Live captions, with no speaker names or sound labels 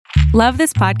Love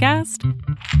this podcast?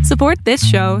 Support this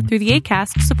show through the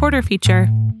Acast supporter feature.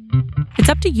 It's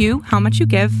up to you how much you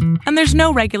give, and there's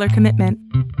no regular commitment.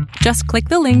 Just click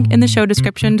the link in the show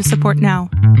description to support now.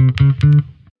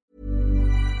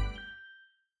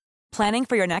 Planning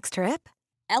for your next trip?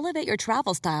 Elevate your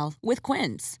travel style with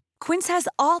Quince. Quince has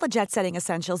all the jet-setting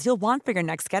essentials you'll want for your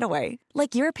next getaway,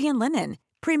 like European linen,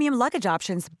 premium luggage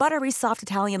options, buttery soft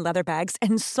Italian leather bags,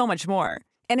 and so much more.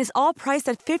 And is all priced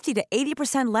at 50 to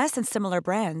 80% less than similar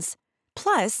brands.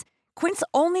 Plus, Quince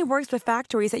only works with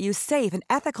factories that use safe and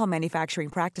ethical manufacturing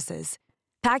practices.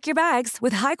 Pack your bags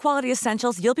with high-quality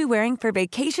essentials you'll be wearing for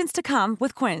vacations to come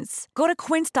with Quince. Go to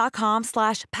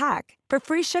quince.com/pack for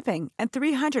free shipping and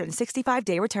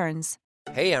 365-day returns.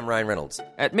 Hey, I'm Ryan Reynolds.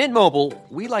 At Mint Mobile,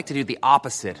 we like to do the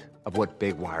opposite of what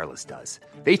Big Wireless does.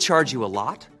 They charge you a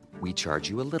lot, we charge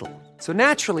you a little. So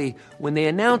naturally, when they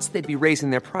announced they'd be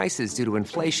raising their prices due to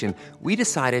inflation, we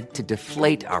decided to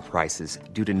deflate our prices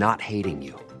due to not hating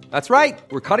you. That's right.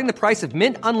 We're cutting the price of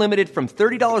Mint Unlimited from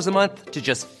 $30 a month to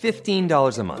just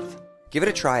 $15 a month. Give it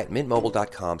a try at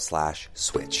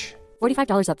mintmobile.com/switch.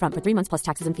 $45 up front for 3 months plus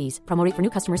taxes and fees. Promo rate for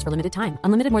new customers for limited time.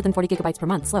 Unlimited more than 40 gigabytes per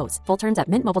month. Slows full terms at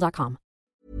mintmobile.com.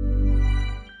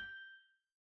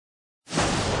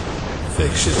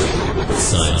 Fiction,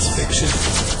 science fiction,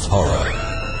 horror,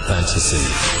 fantasy,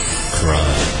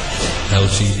 crime,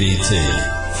 LGBT,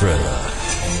 thriller.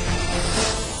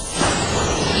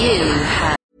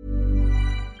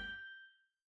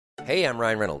 Hey, I'm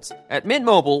Ryan Reynolds. At Mint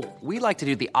Mobile, we like to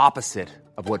do the opposite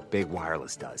of what Big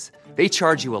Wireless does. They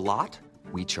charge you a lot,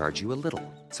 we charge you a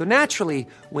little. So naturally,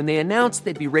 when they announced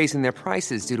they'd be raising their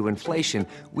prices due to inflation,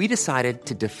 we decided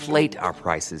to deflate our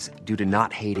prices due to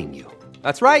not hating you.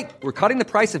 That's right. We're cutting the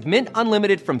price of Mint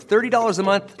Unlimited from $30 a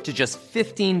month to just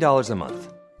 $15 a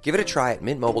month. Give it a try at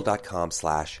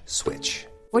mintmobile.com/switch.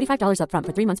 $45 up front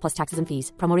for 3 months plus taxes and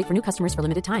fees. Promo rate for new customers for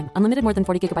limited time. Unlimited more than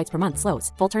 40 gigabytes per month.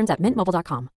 Slows full terms at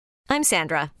mintmobile.com. I'm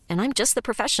Sandra, and I'm just the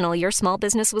professional your small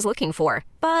business was looking for.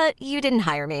 But you didn't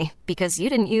hire me because you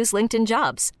didn't use LinkedIn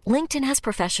Jobs. LinkedIn has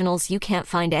professionals you can't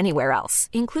find anywhere else,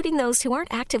 including those who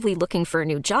aren't actively looking for a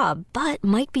new job, but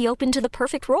might be open to the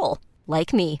perfect role,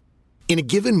 like me. In a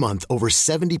given month, over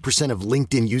 70% of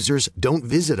LinkedIn users don't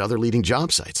visit other leading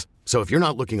job sites. So if you're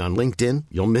not looking on LinkedIn,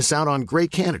 you'll miss out on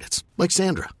great candidates like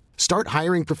Sandra. Start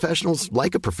hiring professionals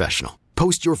like a professional.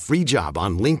 Post your free job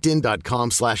on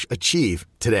linkedin.com/achieve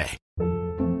today.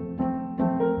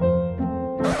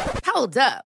 Hold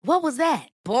up. What was that?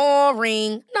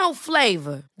 Boring. No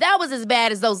flavor. That was as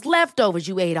bad as those leftovers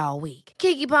you ate all week.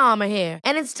 Keke Palmer here,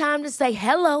 and it's time to say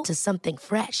hello to something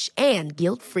fresh and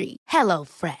guilt-free. Hello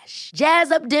Fresh.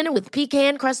 Jazz up dinner with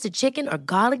pecan-crusted chicken or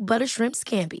garlic butter shrimp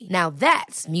scampi. Now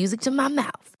that's music to my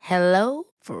mouth. Hello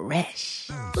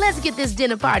Fresh. Let's get this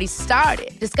dinner party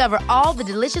started. Discover all the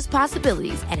delicious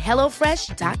possibilities at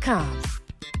hellofresh.com.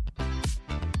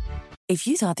 If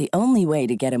you thought the only way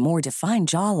to get a more defined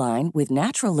jawline with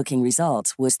natural-looking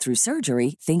results was through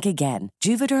surgery, think again.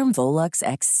 Juvederm Volux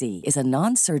XC is a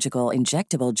non-surgical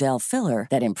injectable gel filler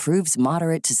that improves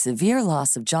moderate to severe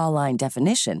loss of jawline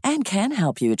definition and can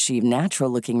help you achieve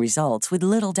natural-looking results with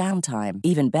little downtime.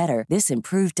 Even better, this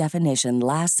improved definition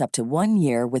lasts up to 1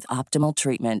 year with optimal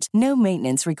treatment. No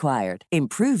maintenance required.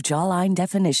 Improve jawline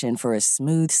definition for a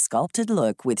smooth, sculpted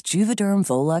look with Juvederm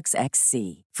Volux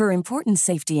XC. For important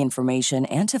safety information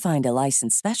and to find a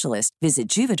licensed specialist, visit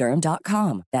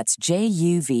Juvederm.com. That's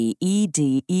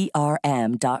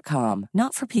JUVEDERM.com.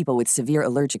 Not for people with severe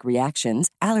allergic reactions,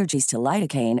 allergies to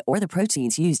lidocaine, or the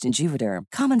proteins used in Juvederm.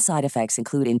 Common side effects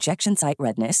include injection site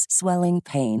redness, swelling,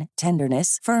 pain,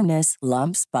 tenderness, firmness,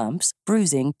 lumps, bumps,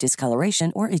 bruising,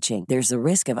 discoloration, or itching. There's a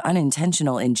risk of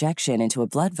unintentional injection into a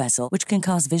blood vessel, which can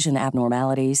cause vision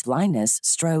abnormalities, blindness,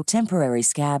 stroke, temporary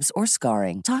scabs, or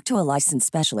scarring. Talk to a licensed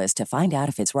specialist to find out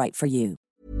if it's right for you.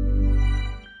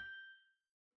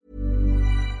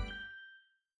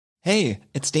 Hey,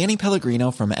 it's Danny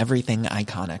Pellegrino from Everything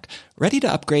Iconic. Ready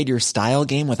to upgrade your style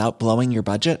game without blowing your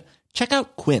budget? Check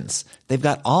out Quince. They've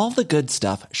got all the good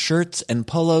stuff, shirts and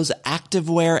polos,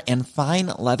 activewear, and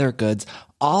fine leather goods,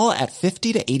 all at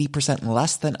 50 to 80%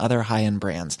 less than other high-end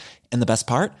brands. And the best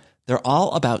part? They're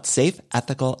all about safe,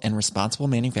 ethical, and responsible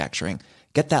manufacturing.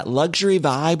 Get that luxury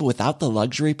vibe without the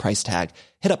luxury price tag.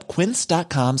 Hit up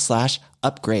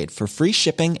quince.com/upgrade for free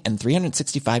shipping and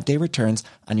 365-day returns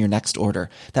on your next order.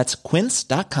 That's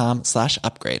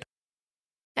quince.com/upgrade.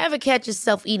 Ever catch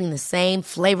yourself eating the same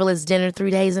flavorless dinner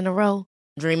 3 days in a row?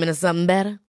 Dreaming of something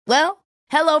better? Well,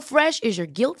 HelloFresh is your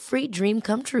guilt-free dream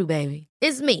come true, baby.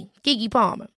 It's me, Keke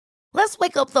Palmer. Let's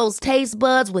wake up those taste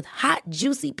buds with hot,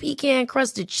 juicy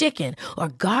pecan-crusted chicken or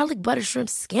garlic butter shrimp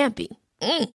scampi.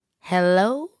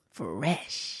 Hello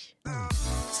Fresh.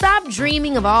 Stop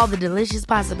dreaming of all the delicious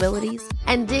possibilities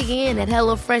and dig in at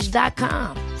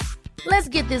HelloFresh.com. Let's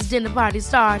get this dinner party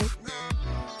started.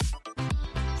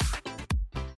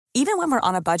 Even when we're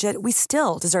on a budget, we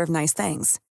still deserve nice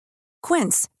things.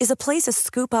 Quince is a place to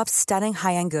scoop up stunning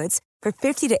high-end goods for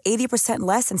 50 to 80%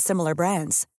 less than similar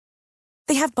brands.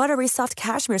 They have buttery soft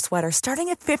cashmere sweaters starting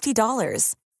at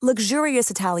 $50,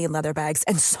 luxurious Italian leather bags,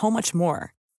 and so much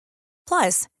more.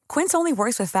 Plus, Quince only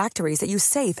works with factories that use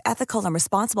safe, ethical, and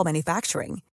responsible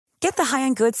manufacturing. Get the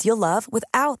high-end goods you'll love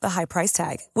without the high price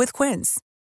tag with Quince.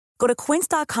 Go to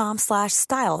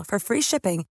quince.com/style for free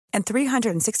shipping and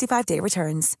 365-day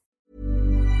returns.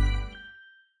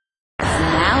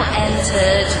 Now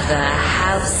entered the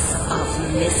House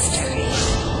of Mystery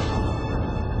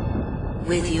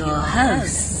with your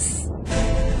hosts,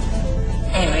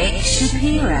 Eric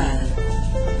Shapiro,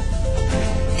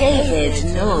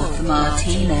 David North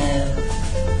Martino,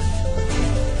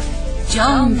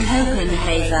 John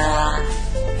Copenhaver,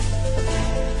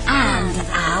 and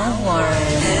Al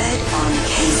Warren. Heard on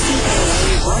KCAA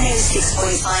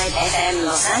 106.5 FM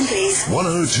Los Angeles,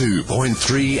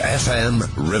 102.3 FM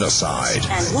Riverside,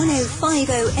 and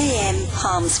 105.0 AM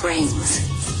Palm Springs.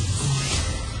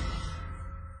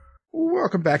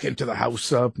 Welcome back into the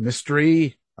House of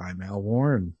Mystery. I'm Al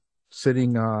Warren.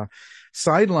 Sitting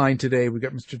sideline today, we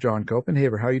got Mr. John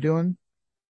Copenhaver. How you doing?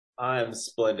 I'm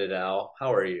splendid, Al.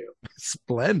 How are you?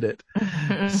 Splendid.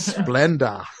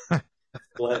 Splenda. Not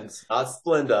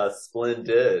Splenda,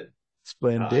 splendid.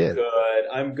 Splendid.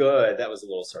 I'm good. That was a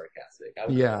little sarcastic.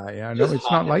 Yeah. No, it's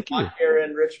not like you. Here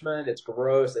in Richmond, it's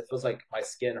gross. It feels like my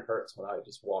skin hurts when I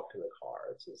just walk to the car.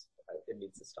 It's just, it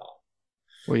needs to stop.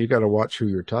 Well, you got to watch who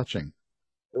you're touching.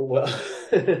 Well,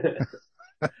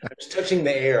 I'm just touching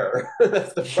the air.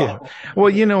 That's the problem.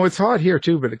 Yeah. Well, it's hot here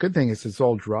too, but the good thing is it's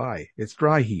all dry. It's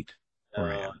dry heat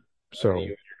where I am. So you and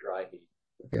your dry heat.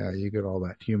 Yeah, you get all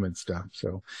that humid stuff.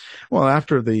 So, well,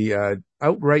 after the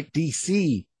outright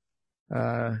DC,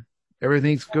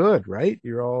 everything's good, right?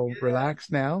 You're all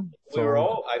relaxed now. We were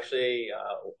all actually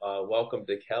welcome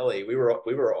to Kelly. We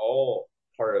were all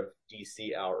part of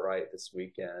DC outright this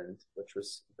weekend, which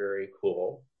was very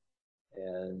cool.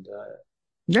 And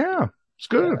yeah, it's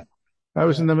good. I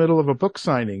was in the middle of a book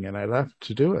signing and I left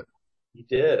to do it. You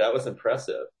did. That was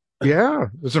impressive. Yeah,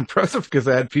 it was impressive because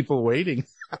I had people waiting.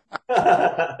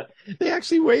 They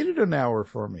actually waited an hour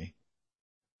for me.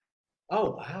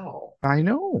 Oh, wow. I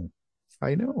know.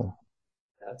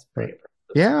 That's pretty impressive.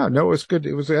 Yeah, no, it was good.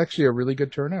 It was actually a really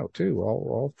good turnout too.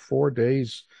 All 4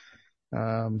 days,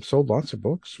 sold lots of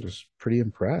books. Was pretty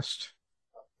impressed.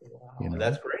 Wow,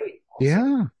 that's great. Awesome.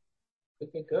 Yeah.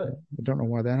 Good. I don't know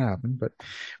why that happened, but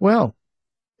well,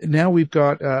 now we've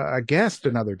got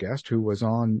another guest who was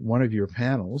on one of your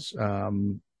panels.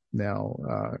 Now,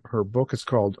 her book is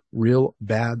called Real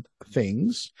Bad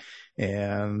Things,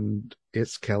 and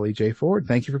it's Kelly J. Ford.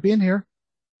 Thank you for being here.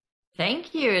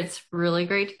 Thank you. It's really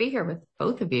great to be here with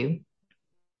both of you.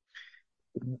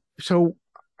 So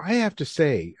I have to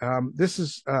say,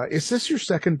 is this your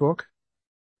second book?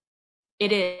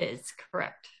 It is,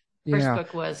 correct. First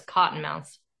book was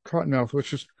Cottonmouth. Cottonmouth,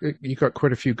 which is, you got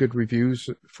quite a few good reviews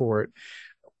for it.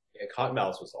 Yeah,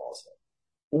 Cottonmouth was awesome.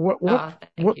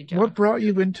 What brought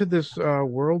you into this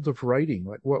world of writing?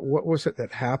 Like, what was it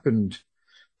that happened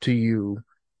to you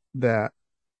that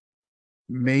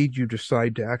made you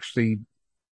decide to actually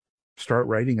start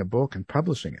writing a book and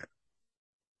publishing it?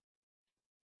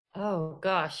 Oh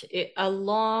gosh,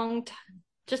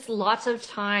 just lots of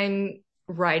time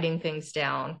writing things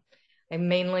down. I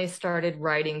mainly started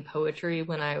writing poetry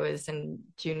when I was in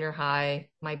junior high.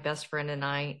 My best friend and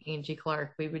I, Angie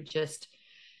Clark, we would just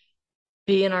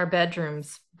be in our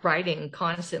bedrooms writing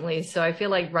constantly. So I feel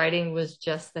like writing was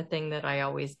just the thing that I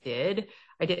always did.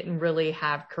 I didn't really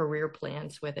have career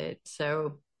plans with it.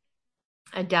 So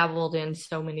I dabbled in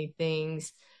so many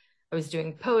things. I was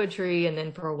doing poetry, and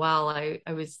then for a while I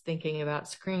was thinking about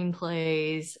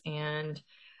screenplays, and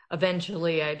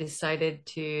eventually I decided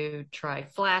to try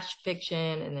flash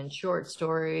fiction and then short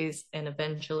stories, and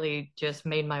eventually just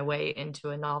made my way into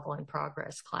a novel in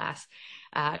progress class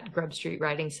at Grub Street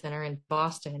Writing Center in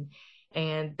Boston.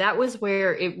 And that was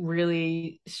where it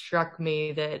really struck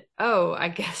me that, oh, I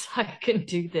guess I can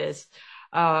do this.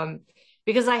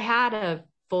 Because I had a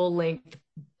full-length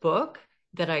book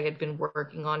that I had been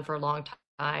working on for a long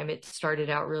time. It started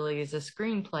out really as a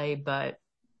screenplay, but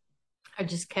I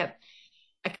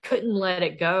couldn't let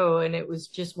it go. And it was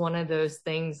just one of those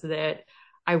things that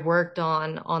I worked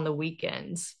on the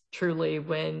weekends, truly,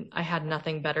 when I had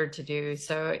nothing better to do.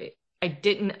 So I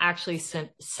didn't actually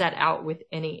set out with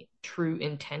any true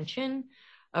intention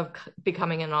of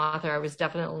becoming an author. I was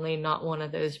definitely not one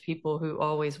of those people who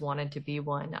always wanted to be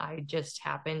one. I just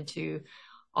happened to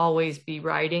always be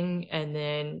writing, and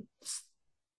then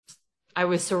I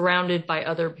was surrounded by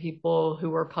other people who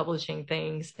were publishing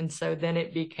things, and so then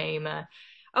it became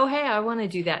oh, hey, I want to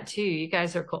do that too. You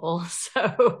guys are cool.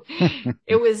 So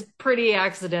it was pretty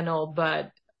accidental,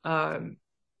 but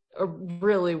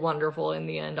really wonderful in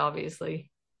the end, obviously.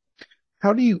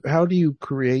 How do you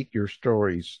create your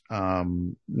stories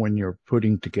when you're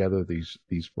putting together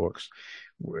these books?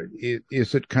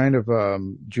 Is it kind of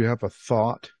do you have a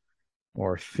thought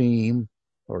or theme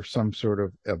or some sort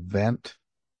of event,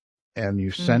 and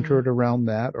you center it around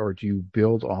that, or do you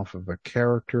build off of a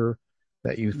character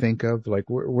that you think of? Like,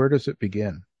 where does it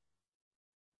begin?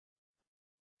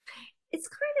 It's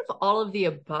kind of all of the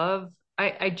above.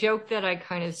 I joke that I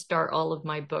kind of start all of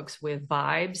my books with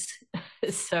vibes.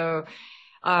 So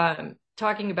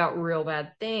talking about Real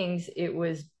Bad Things, it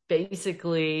was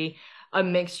basically a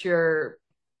mixture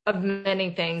of many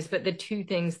things, but the two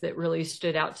things that really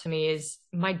stood out to me is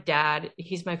my dad.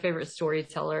 He's my favorite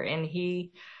storyteller, and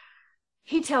he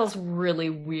tells really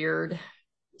weird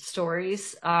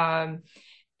stories. And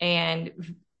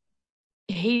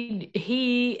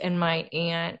he and my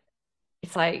aunt,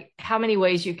 it's like, how many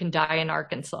ways you can die in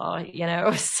Arkansas, you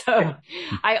know? So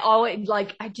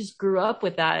I just grew up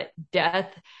with that.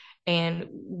 Death and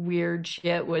weird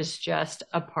shit was just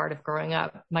a part of growing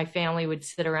up. My family would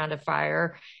sit around a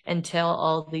fire and tell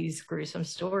all these gruesome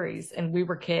stories, and we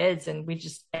were kids and we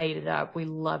just ate it up. We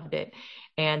loved it.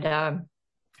 And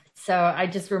so I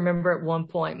just remember at one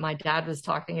point my dad was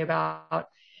talking about,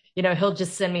 you know, he'll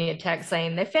just send me a text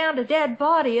saying they found a dead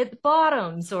body at the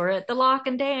Bottoms or at the Lock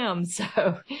and Dam.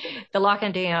 So the Lock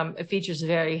and Dam features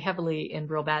very heavily in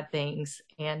Real Bad Things.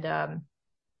 And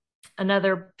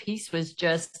another piece was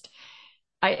just,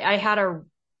 I had a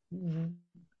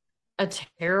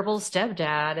terrible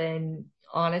stepdad, and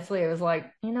honestly, it was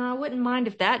like, you know, I wouldn't mind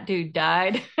if that dude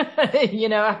died. You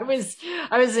know, I was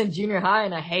in junior high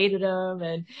and I hated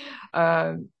him.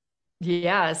 And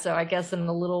yeah, so I guess in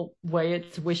a little way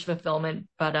it's wish fulfillment.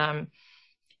 But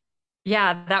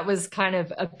yeah, that was kind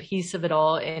of a piece of it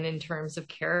all. And in terms of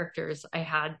characters, I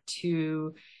had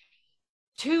two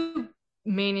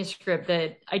manuscript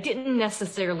that I didn't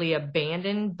necessarily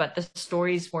abandon, but the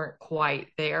stories weren't quite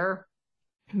there.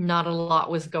 Not a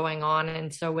lot was going on.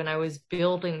 And so when I was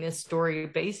building this story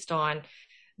based on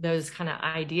those kind of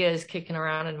ideas kicking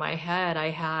around in my head, I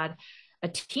had a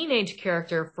teenage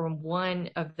character from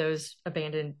one of those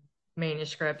abandoned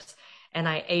manuscripts, and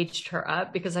I aged her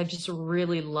up because I just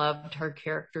really loved her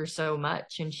character so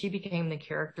much. And she became the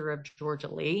character of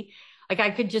Georgia Lee. Like,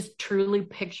 I could just truly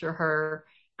picture her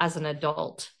as an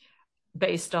adult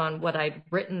based on what I'd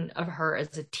written of her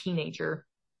as a teenager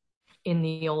in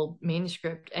the old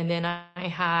manuscript. And then I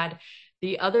had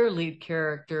the other lead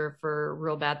character for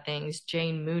Real Bad Things,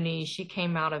 Jane Mooney. She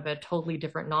came out of a totally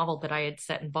different novel that I had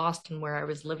set in Boston, where I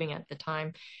was living at the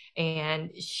time.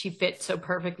 And she fit so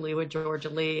perfectly with Georgia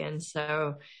Lee. And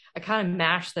so I kind of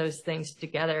mashed those things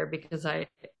together because I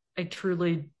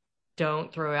truly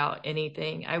don't throw out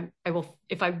anything. I will,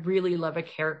 if I really love a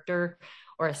character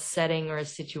or a setting or a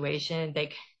situation,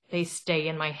 they stay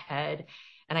in my head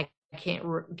and I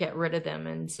can't get rid of them.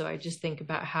 And so I just think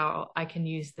about how I can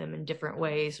use them in different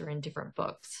ways or in different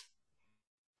books.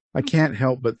 I can't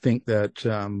help but think that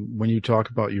when you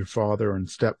talk about your father and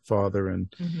stepfather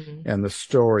and the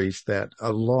stories, that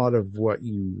a lot of what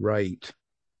you write,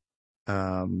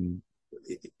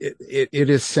 it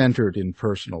is centered in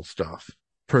personal stuff,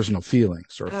 personal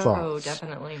feelings or thoughts. Oh,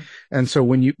 definitely. And so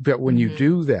when you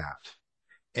do that,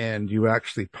 and you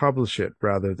actually publish it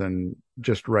rather than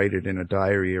just write it in a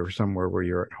diary or somewhere where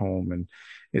you're at home and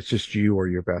it's just you or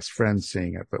your best friend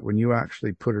seeing it. But when you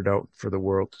actually put it out for the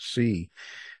world to see,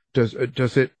 does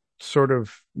it sort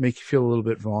of make you feel a little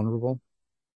bit vulnerable?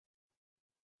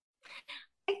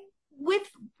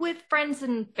 With friends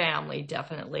and family,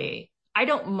 definitely. I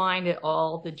don't mind at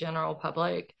all the general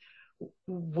public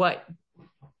what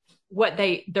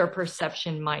their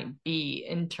perception might be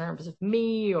in terms of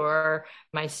me or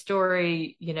my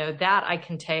story, you know, that I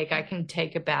can take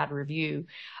a bad review.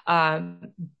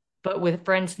 But with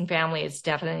friends and family, it's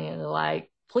definitely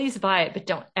like, please buy it, but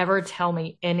don't ever tell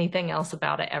me anything else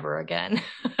about it ever again.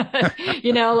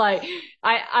 You know, like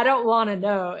I don't want to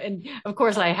know. And of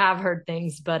course I have heard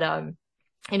things, but,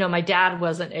 you know, my dad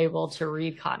wasn't able to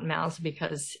read Cottonmouth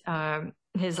because,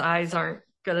 his eyes aren't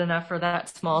good enough for that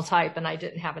small type, and I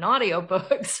didn't have an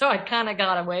audiobook, so I kind of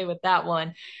got away with that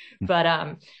one.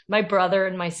 But my brother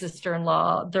and my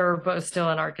sister-in-law, they're both still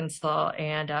in Arkansas,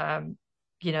 and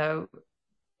you know,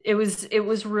 it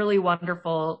was really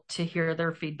wonderful to hear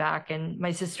their feedback. And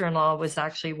my sister-in-law was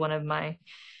actually one of my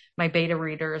beta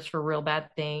readers for Real Bad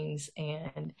Things,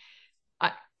 and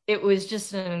it was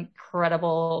just an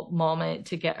incredible moment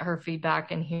to get her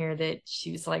feedback and hear that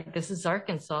she was like, this is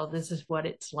Arkansas, this is what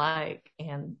it's like,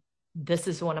 and this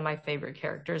is one of my favorite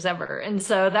characters ever. And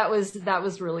so that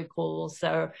was really cool.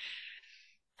 So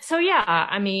yeah,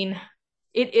 I mean,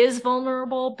 it is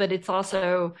vulnerable, but it's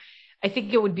also, I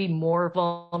think it would be more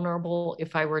vulnerable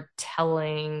if I were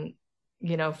telling,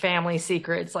 family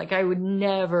secrets. Like, I would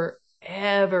never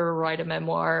ever write a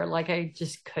memoir. Like, I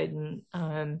just couldn't.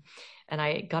 And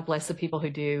God bless the people who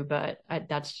do, but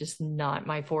that's just not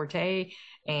my forte.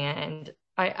 And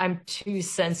I'm too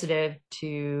sensitive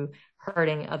to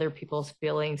hurting other people's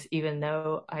feelings, even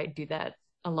though I do that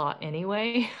a lot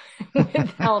anyway,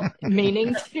 without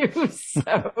meaning to.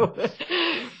 So,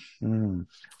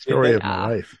 story of my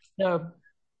life. So,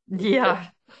 yeah.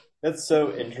 That's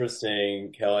so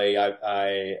interesting, Kelly.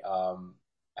 I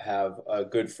have a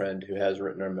good friend who has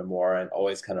written a memoir and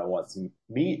always kind of wants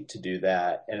me to do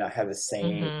that. And I have the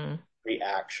same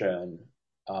reaction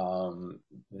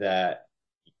that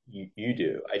you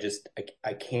do.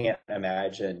 I can't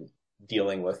imagine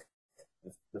dealing with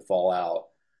the fallout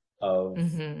of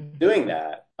doing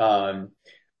that.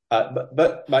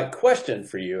 But my question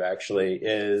for you actually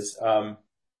is,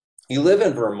 you live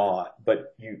in Vermont,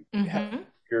 but you have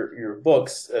your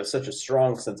books have such a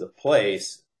strong sense of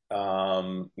place,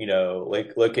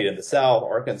 like located in the South,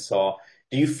 Arkansas.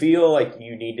 Do you feel like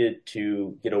you needed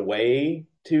to get away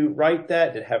to write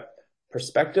that, to have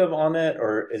perspective on it?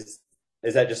 Or is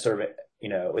that just sort of, do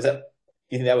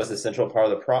you think that was the central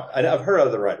part of the I've heard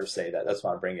other writers say that. That's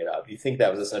why I'm bringing it up. Do you think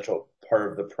that was a central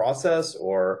part of the process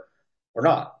or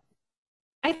not?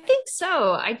 I think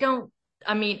so.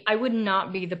 I would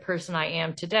not be the person I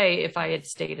am today if I had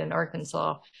stayed in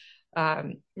Arkansas.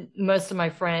 Most of my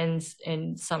friends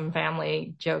and some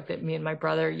family joke that me and my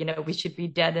brother, we should be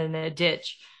dead in a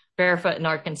ditch barefoot in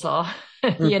Arkansas,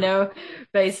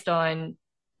 based on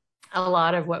a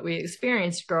lot of what we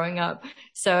experienced growing up.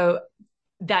 So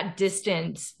that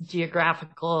distance,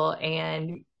 geographical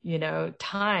and,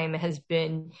 time has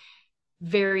been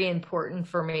very important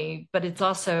for me, but it's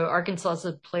also, Arkansas is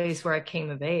a place where I came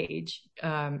of age.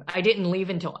 I didn't leave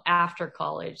until after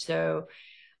college. So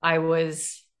I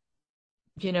was,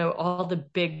 all the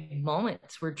big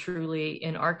moments were truly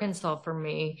in Arkansas for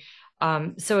me.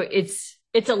 So it's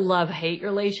a love-hate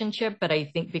relationship, but I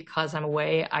think because I'm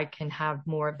away, I can have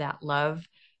more of that love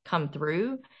come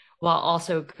through while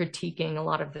also critiquing a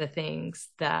lot of the things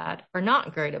that are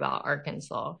not great about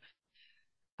Arkansas.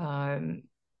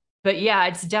 But yeah,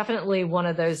 it's definitely one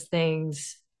of those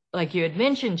things, like you had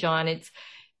mentioned, John.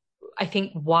 I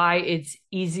think why it's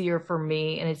easier for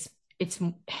me, and it's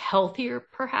healthier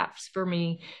perhaps for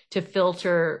me to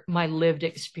filter my lived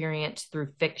experience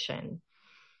through fiction.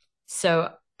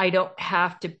 So I don't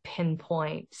have to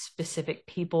pinpoint specific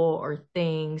people or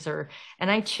things, and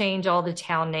I change all the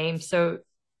town names. So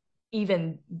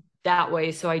even that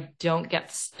way, so I don't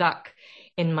get stuck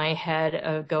in my head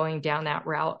of going down that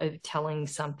route of telling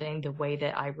something the way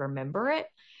that I remember it.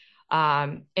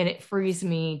 And it frees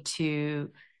me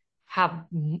to have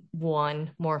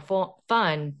more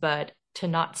fun, but to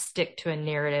not stick to a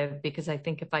narrative, because I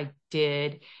think if I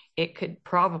did, it could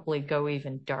probably go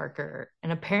even darker.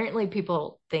 And apparently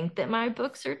people think that my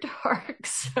books are dark.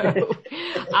 So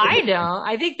I don't.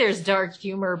 I think there's dark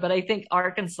humor, but I think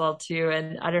Arkansas too.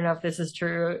 And I don't know if this is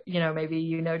true,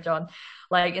 maybe, John,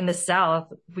 like in the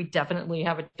South, we definitely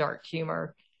have a dark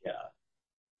humor.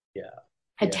 Yeah.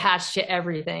 Attached to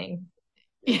everything.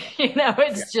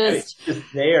 It's just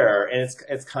there. And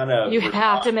it's kind of, you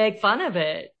have to make fun of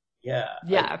it. Yeah.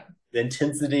 Yeah. The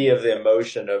intensity of the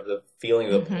emotion of the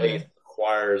feeling of the place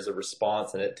requires a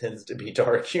response, and it tends to be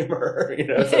dark humor,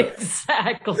 so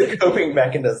exactly. It's a coping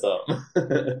mechanism.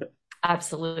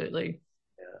 Absolutely.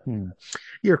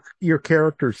 Yeah. Your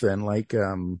characters then, like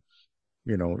Jane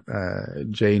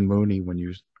Mooney, when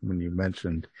you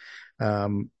mentioned,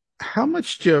 how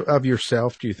much of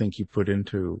yourself do you think you put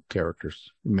into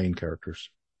main characters?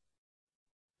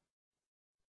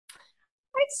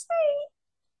 I'd say,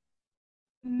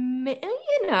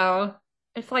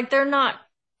 it's like they're not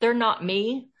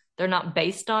me, they're not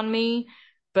based on me,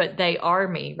 but they are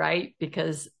me, right?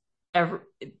 Because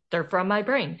they're from my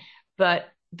brain. But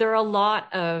there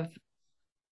are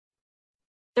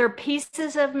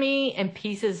pieces of me and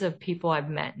pieces of people I've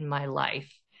met in my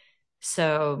life.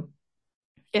 So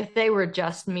if they were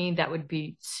just me, that would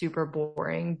be super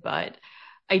boring. But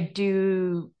I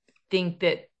do think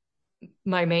that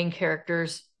my main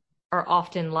characters are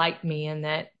often like me in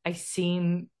that I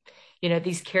seem,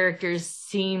 these characters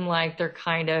seem like they're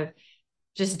kind of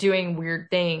just doing weird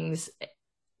things,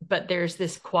 but there's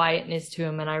this quietness to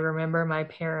them. And I remember my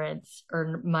parents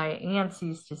or my aunts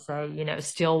used to say,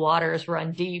 still waters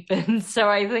run deep. And so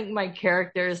I think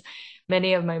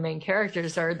many of my main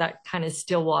characters are that kind of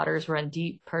still waters run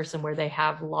deep person, where they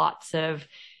have lots of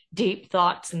deep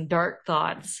thoughts and dark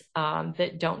thoughts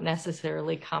that don't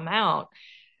necessarily come out.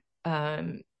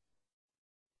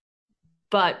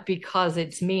 But because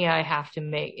it's me,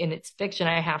 and it's fiction,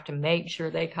 I have to make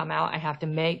sure they come out. I have to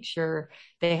make sure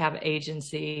they have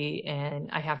agency,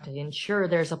 and I have to ensure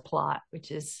there's a plot,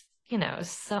 which is,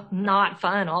 not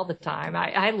fun all the time.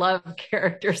 I love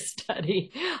character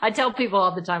study. I tell people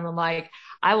all the time, I'm like,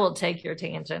 I will take your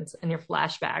tangents and your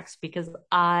flashbacks because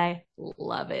I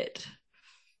love it.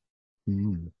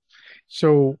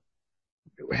 So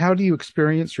how do you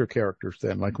experience your characters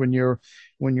then? Like when you're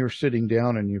sitting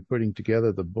down and you're putting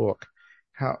together the book,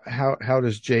 how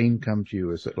does Jane come to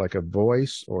you? Is it like a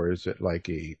voice, or is it like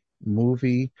a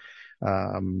movie,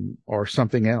 or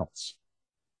something else?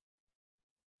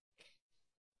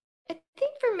 I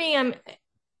think for me,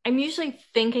 I'm usually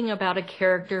thinking about a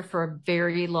character for a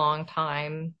very long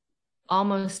time,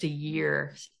 almost a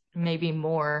year, maybe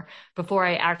more, before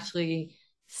I actually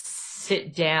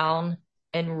sit down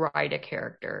and write a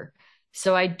character.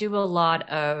 So I do a lot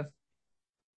of,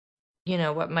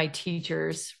 what my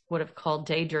teachers would have called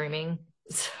daydreaming.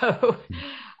 So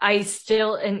I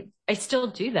still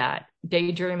do that.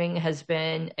 Daydreaming has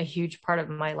been a huge part of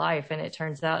my life, and it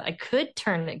turns out I could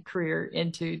turn a career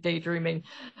into daydreaming.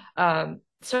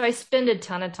 So I spend a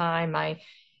ton of time.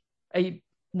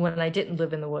 When I didn't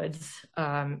live in the woods,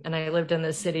 and I lived in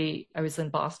the city, I was in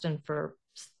Boston for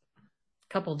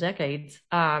a couple decades.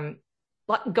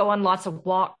 Go on lots of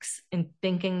walks and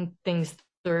thinking things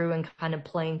through and kind of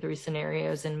playing through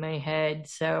scenarios in my head.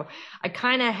 So I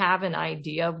kind of have an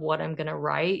idea of what I'm going to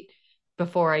write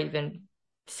before I even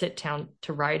sit down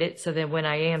to write it. So then when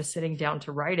I am sitting down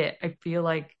to write it, I feel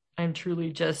like I'm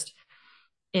truly just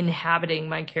inhabiting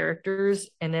my characters.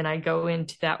 And then I go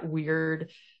into that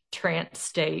weird trance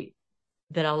state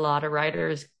that a lot of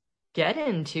writers get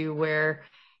into, where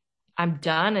I'm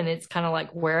done and it's kind of like,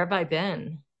 where have I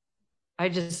been? I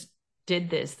just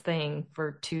did this thing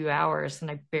for 2 hours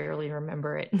and I barely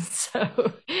remember it. And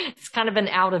so it's kind of an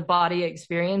out of body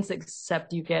experience,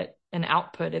 except you get an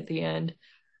output at the end.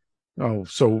 Oh,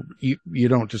 so you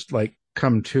don't just like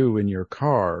come to in your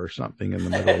car or something in the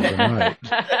middle of the night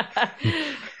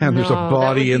and there's a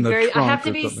body in the trunk. I have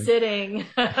to be sitting.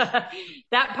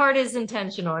 That part is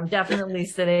intentional. I'm definitely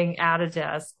sitting at a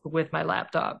desk with my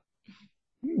laptop.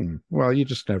 Well, you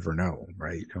just never know,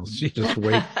 right? You just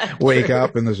wake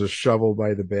up and there's a shovel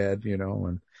by the bed,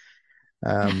 and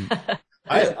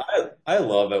I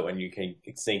love it when you can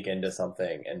sink into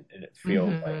something and it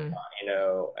feels like fun.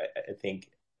 I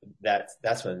think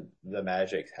that's when the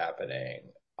magic's happening.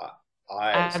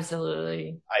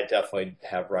 Absolutely. I definitely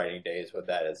have writing days where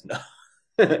that is not.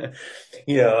 I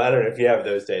don't know if you have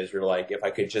those days where, like, if I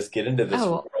could just get into this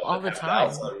world all the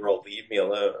time, world, leave me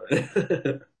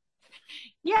alone.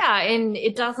 Yeah, and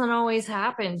it doesn't always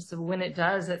happen. So when it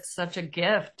does, it's such a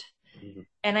gift. Mm-hmm.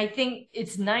 And I think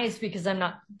it's nice because I'm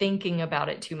not thinking about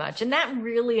it too much. And that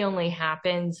really only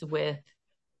happens with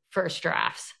first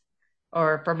drafts,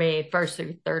 or for me, first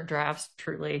through third drafts,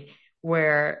 truly,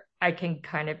 where I can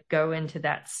kind of go into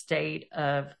that state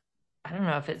of, I don't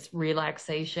know if it's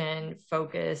relaxation,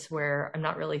 focus, where I'm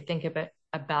not really thinking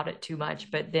about it too much.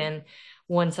 But then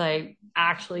once I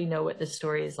actually know what the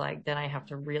story is like, then I have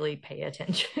to really pay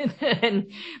attention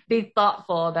and be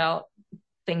thoughtful about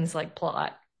things like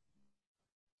plot.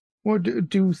 Well,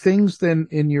 do things then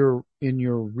in your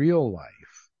real life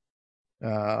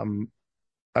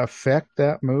affect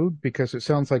that mood? Because it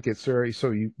sounds like it's very,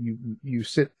 so you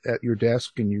sit at your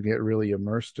desk and you get really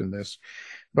immersed in this,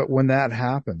 but when that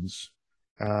happens,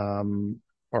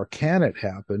 or can it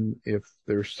happen if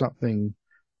there's something,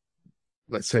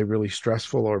 let's say, really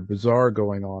stressful or bizarre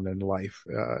going on in life,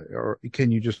 or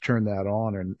can you just turn that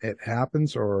on and it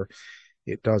happens, or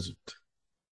it doesn't?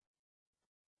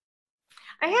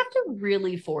 I have to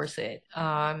really force it.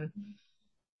 I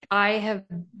have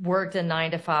worked a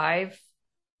 9-to-5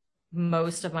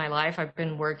 most of my life. I've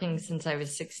been working since I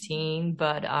was 16,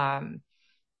 but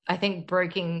I think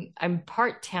I'm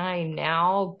part-time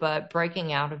now, but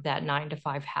breaking out of that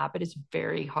 9-to-5 habit is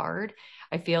very hard.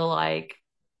 I feel like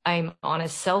I'm on a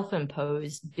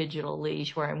self-imposed digital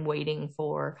leash where I'm waiting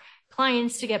for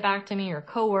clients to get back to me or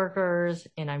coworkers,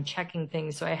 and I'm checking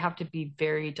things. So I have to be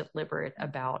very deliberate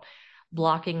about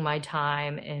blocking my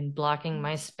time and blocking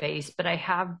my space, but I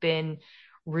have been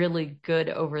really good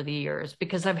over the years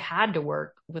because I've had to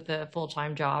work with a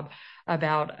full-time job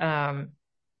about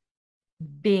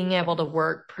being able to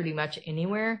work pretty much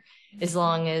anywhere as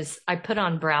long as I put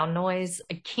on brown noise.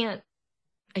 I can't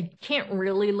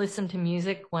really listen to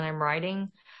music when I'm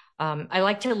writing. I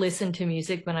like to listen to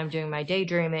music when I'm doing my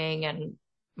daydreaming and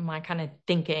my kind of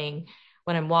thinking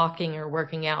when I'm walking or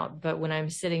working out. But when I'm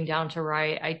sitting down to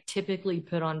write, I typically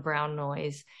put on brown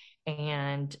noise,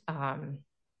 and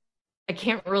I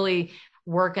can't really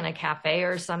work in a cafe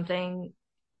or something,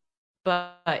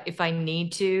 but if I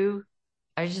need to,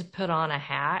 I just put on a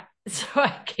hat so I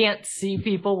can't see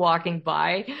people walking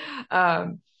by.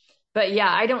 But yeah,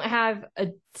 I don't have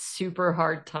a super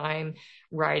hard time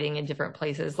writing in different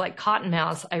places. Like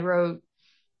Cottonmouth, I wrote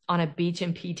on a beach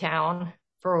in P-Town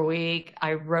for a week.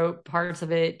 I wrote parts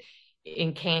of it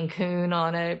in Cancun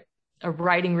on a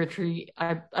writing retreat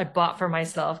I bought for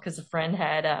myself because a friend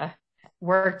had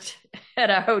worked at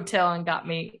a hotel and got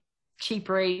me cheap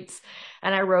rates.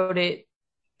 And I wrote it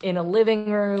in a living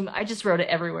room. I just wrote it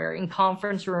everywhere, in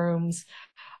conference rooms.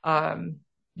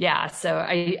 Yeah, so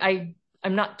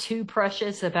I'm not too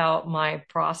precious about my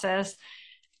process.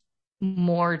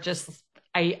 More just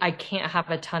I can't have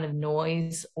a ton of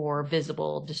noise or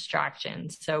visible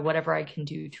distractions. So whatever I can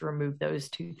do to remove those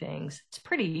two things. It's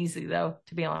pretty easy though,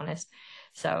 to be honest.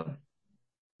 So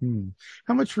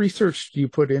how much research do you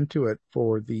put into it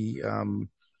for the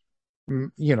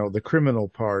the criminal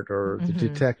part, or the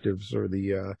detectives, or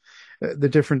the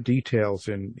different details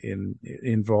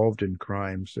involved in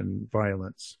crimes and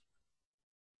violence?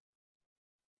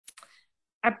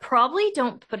 I probably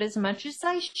don't put as much as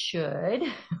I should.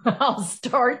 I'll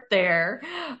start there.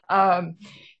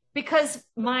 Because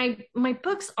my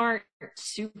books aren't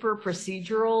super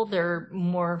procedural. They're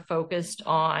more focused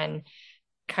on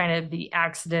kind of the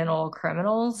accidental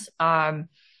criminals.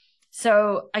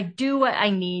 So I do what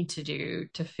I need to do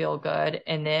to feel good.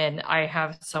 And then I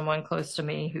have someone close to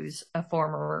me who's a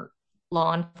former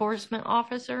law enforcement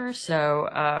officer. So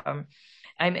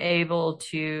I'm able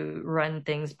to run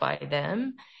things by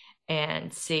them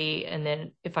and see. And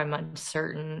then if I'm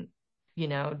uncertain,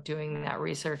 doing that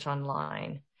research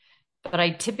online. But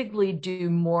I typically do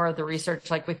more of the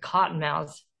research, like with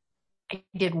Cottonmouth, I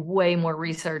did way more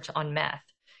research on meth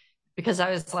because I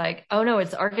was like, oh no,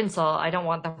 it's Arkansas. I don't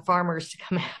want the farmers to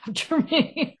come after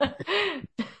me.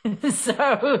 And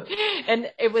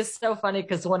it was so funny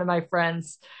because one of my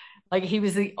friends, like, he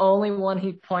was the only one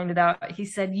he pointed out. He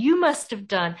said, you must have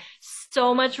done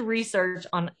so much research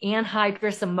on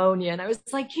anhydrous ammonia. And I was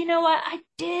like, you know what? I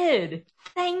did.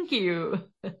 Thank you.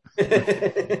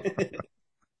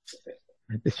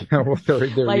 Yeah, well, there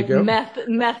like you go.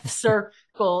 meth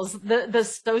circles, the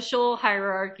social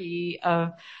hierarchy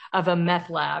of a meth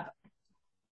lab.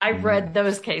 I read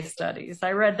those case studies.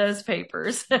 I read those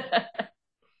papers.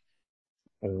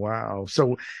 Wow.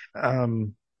 So,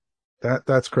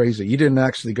 that's crazy. You didn't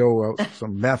actually go out to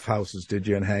some meth houses, did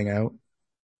you, and hang out?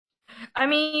 I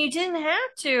mean, you didn't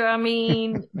have to. I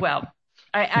mean, well,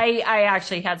 I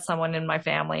actually had someone in my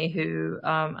family who,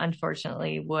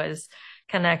 unfortunately, was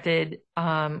connected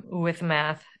with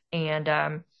meth. And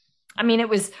I mean, it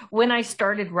was when I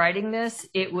started writing this,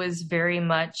 it was very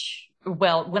much,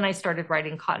 well, when I started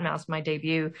writing Cottonmouth, my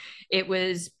debut, it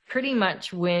was pretty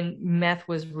much when meth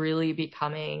was really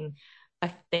becoming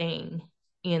a thing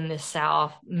in the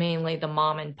South, mainly the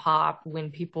mom and pop, when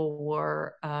people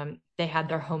were, they had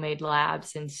their homemade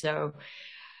labs. And so,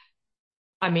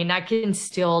 I mean, I can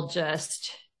still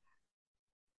just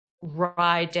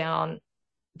ride down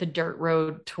the dirt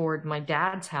road toward my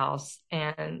dad's house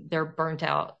and they're burnt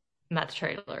out meth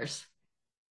trailers.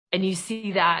 And you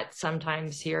see that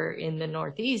sometimes here in the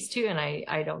Northeast too. And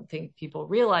I don't think people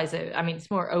realize it. I mean, it's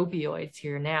more opioids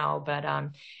here now, but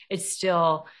it's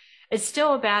still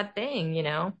a bad thing,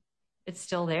 it's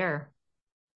still there.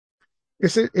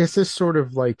 Is this sort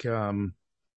of like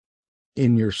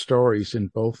in your stories in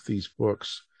both these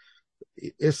books,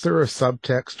 is there a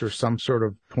subtext or some sort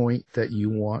of point that you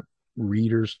want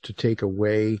readers to take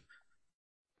away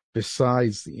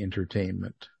besides the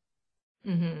entertainment?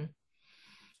 Mm-hmm.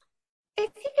 I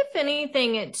think if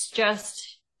anything, it's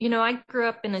just, I grew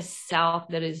up in a South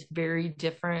that is very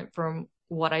different from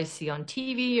what I see on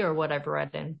TV or what I've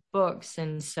read in books.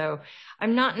 And so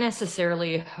I'm not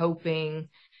necessarily hoping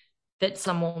that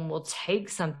someone will take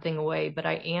something away, but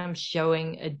I am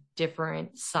showing a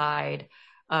different side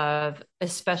of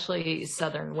especially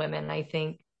Southern women. I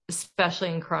think,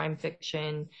 especially in crime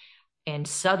fiction and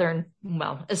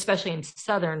especially in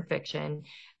Southern fiction,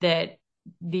 that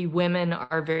the women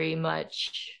are very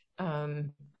much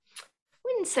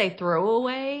wouldn't say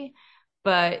throwaway,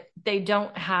 but they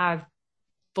don't have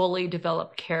fully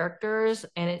developed characters.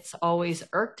 And it's always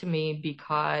irked me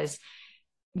because,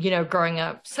 growing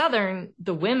up Southern,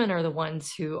 the women are the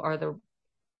ones who are the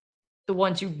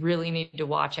ones you really need to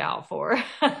watch out for.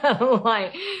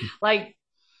 like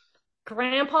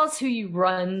grandpa's who you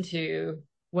run to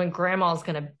when grandma's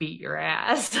going to beat your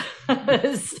ass.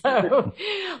 So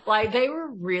they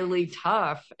were really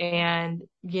tough. And,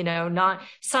 not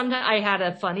sometimes I had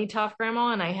a funny, tough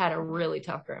grandma and I had a really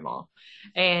tough grandma.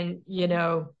 And,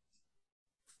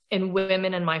 and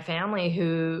women in my family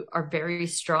who are very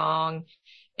strong,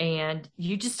 and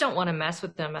you just don't want to mess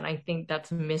with them. And I think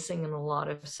that's missing in a lot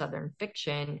of Southern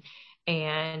fiction.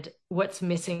 And what's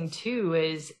missing too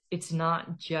is it's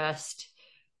not just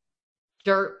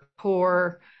dirt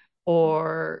poor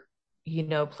or,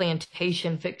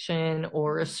 plantation fiction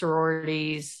or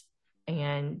sororities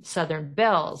and Southern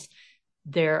belles.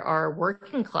 There are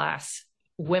working class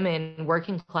women,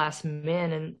 working class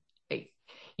men. And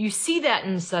you see that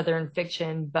in Southern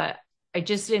fiction, but I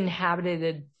just inhabited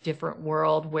a different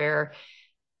world where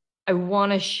I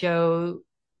want to show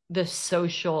the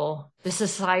societal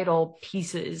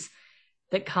pieces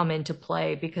that come into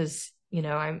play, because,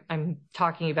 I'm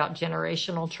talking about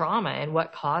generational trauma and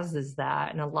what causes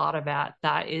that. And a lot of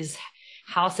that is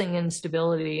housing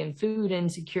instability and food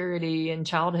insecurity and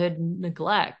childhood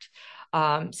neglect.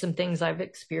 Some things I've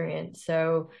experienced.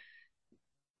 So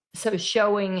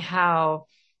showing how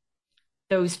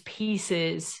those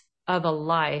pieces of a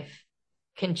life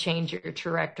can change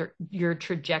your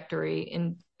trajectory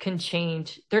and can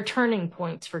change, they're turning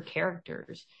points for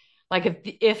characters.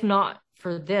 Like if not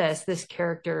for this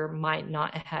character might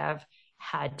not have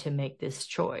had to make this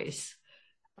choice.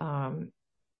 What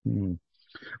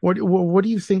do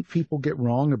you think people get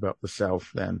wrong about the South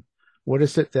then? What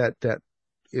is it that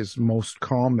is most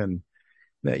common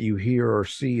that you hear or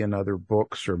see in other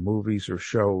books or movies or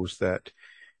shows that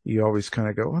you always kind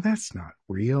of go, oh, that's not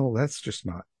real. That's just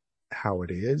not how it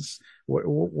is.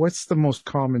 What's the most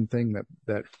common thing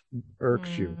that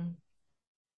irks you?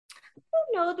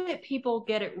 I don't know that people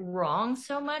get it wrong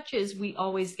so much as we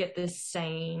always get the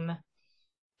same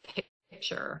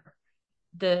picture.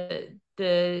 The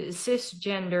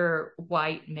cisgender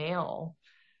white male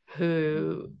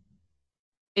who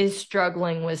is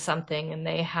struggling with something, and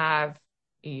they have,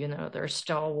 their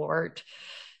stalwart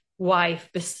wife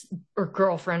or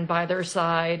girlfriend by their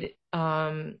side,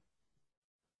 and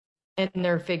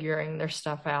they're figuring their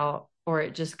stuff out, or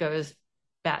it just goes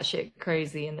batshit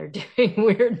crazy and they're doing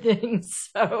weird things.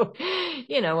 So,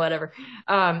 whatever.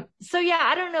 So yeah,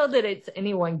 I don't know that it's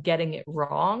anyone getting it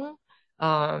wrong.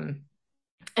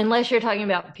 Unless you're talking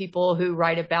about people who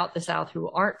write about the South who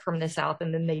aren't from the South,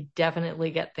 and then they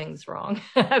definitely get things wrong.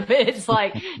 But it's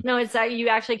like, no, it's that you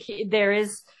actually, there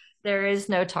is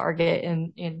no Target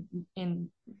in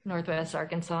Northwest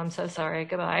Arkansas. I'm so sorry.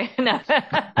 Goodbye. No.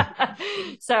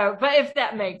 So, but if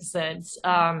that makes sense.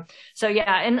 So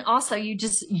yeah. And also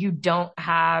you don't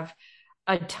have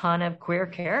a ton of queer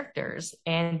characters,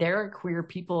 and there are queer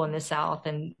people in the South,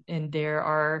 and there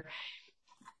are,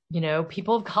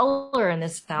 people of color in the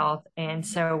South. And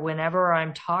so whenever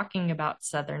I'm talking about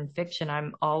Southern fiction,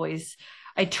 I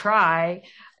try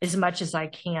as much as I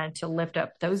can to lift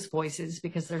up those voices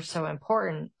because they're so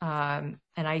important. And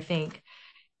I think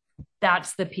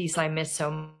that's the piece I miss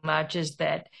so much, is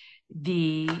that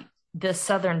the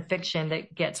Southern fiction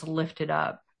that gets lifted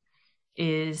up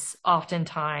is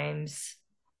oftentimes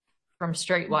from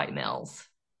straight white males.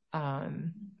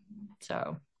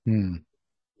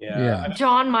 Yeah.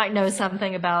 John might know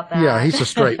something about that. Yeah, he's a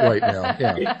straight white male.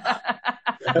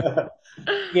 Yeah.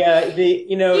 Yeah,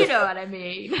 you know what I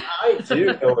mean. I do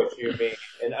know what you mean,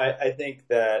 and I think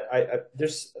that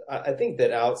I think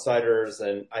that outsiders,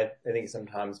 and I think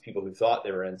sometimes people who thought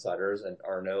they were insiders and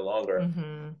are no longer,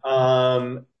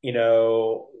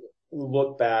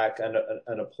 look back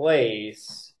on a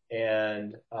place,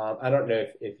 and I don't know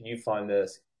if you find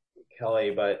this,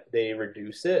 Kelly, but they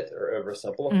reduce it or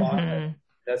oversimplify it.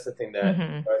 That's the thing that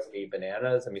drives me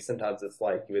bananas. I mean, sometimes it's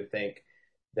like you would think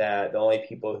that the only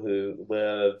people who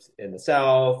lived in the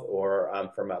South, or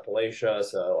I'm from Appalachia,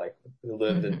 so like who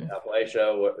lived in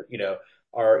Appalachia,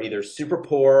 are either super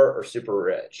poor or super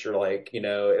rich, or like,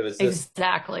 it was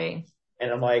exactly.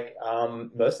 And I'm like,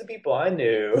 most of the people I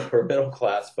knew were middle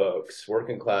class folks,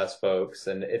 working class folks,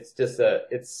 and it's just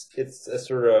it's a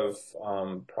sort of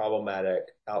problematic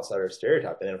outsider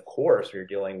stereotype. And then of course you're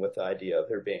dealing with the idea of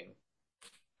there being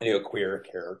queer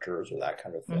characters or that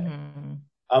kind of thing.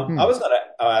 I was going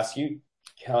to ask you,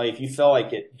 Kelly, if you felt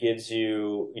like it gives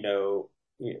you,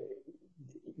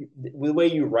 the way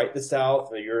you write the South,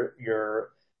 or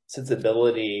your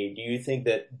sensibility, do you think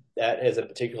that that is a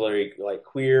particularly like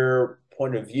queer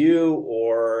point of view,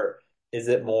 or is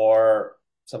it more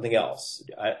something else?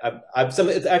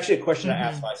 It's actually a question I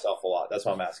ask myself a lot. That's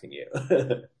why I'm asking you.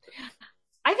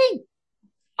 I think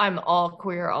I'm all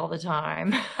queer all the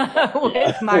time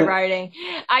with my writing.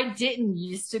 I didn't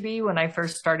used to be when I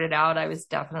first started out. I was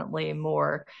definitely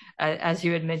more, as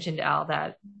you had mentioned, Al,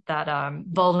 that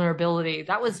vulnerability,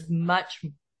 that was much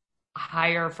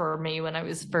higher for me when I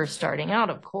was first starting out,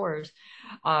 of course.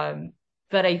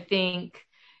 But I think,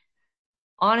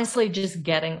 honestly, just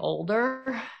getting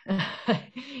older,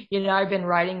 I've been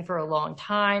writing for a long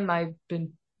time. I've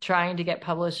been trying to get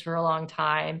published for a long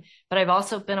time, but I've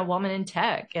also been a woman in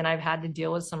tech, and I've had to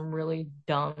deal with some really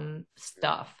dumb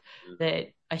stuff that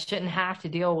I shouldn't have to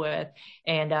deal with.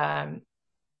 And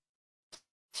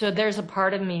so there's a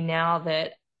part of me now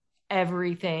that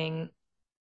everything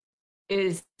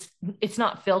it's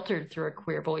not filtered through a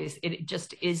queer voice. It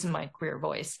just is my queer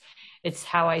voice. It's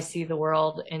how I see the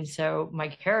world. And so my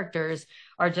characters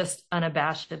are just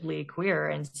unabashedly queer.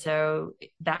 And so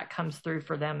that comes through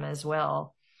for them as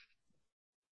well.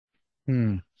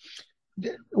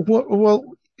 Well,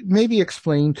 maybe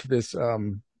explain to this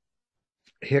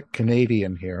hick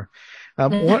Canadian here,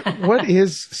 what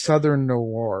is Southern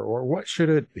noir, or what should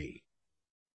it be?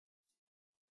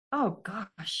 Oh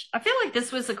gosh, I feel like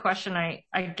this was a question I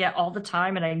get all the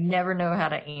time, and I never know how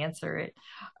to answer it.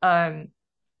 Well,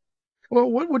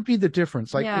 what would be the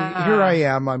difference? Like, here I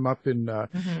am, I'm up in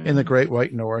the Great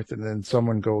White North, and then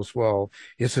someone goes, well,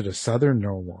 is it a Southern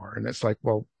noir? And it's like,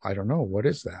 well, I don't know. What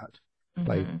is that?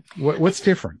 Like, what's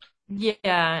different?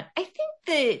 Yeah, I think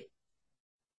that,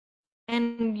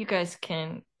 and you guys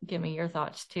can give me your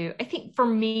thoughts too. I think for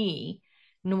me,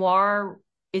 noir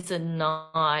is a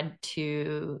nod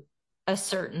to a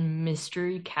certain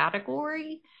mystery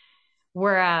category,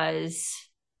 whereas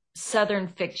Southern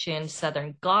fiction,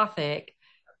 Southern Gothic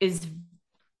is,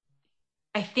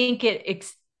 I think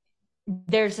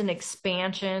there's an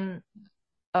expansion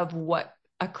of what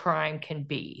a crime can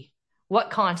be, what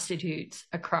constitutes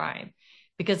a crime,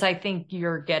 because I think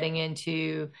you're getting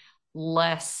into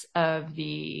less of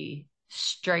the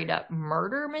straight up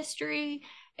murder mystery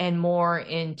and more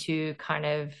into kind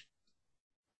of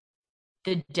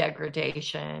the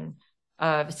degradation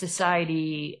of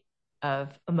society, of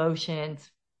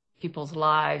emotions, people's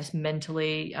lives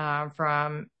mentally,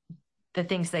 from the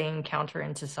things they encounter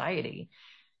in society.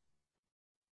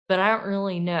 But I don't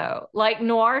really know. Like,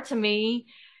 noir to me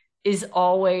is I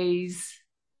always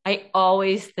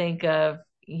think of,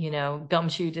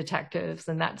 gumshoe detectives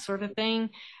and that sort of thing.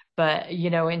 But,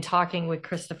 in talking with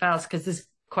Krista Faust, because this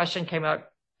question came out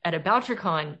at a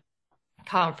BoucherCon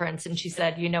conference, and she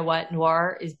said, you know what,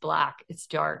 noir is black, it's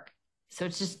dark, so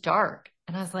it's just dark.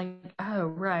 And I was like, oh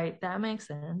right, that makes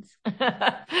sense.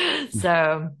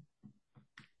 So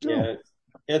yeah,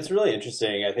 it's really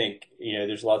interesting. I think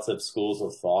there's lots of schools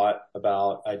of thought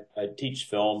about, I teach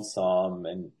film some,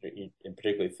 and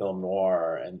particularly film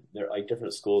noir, and there are like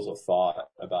different schools of thought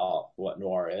about what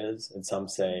noir is. And some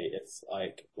say it's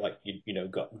like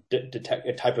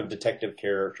a type of detective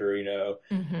character,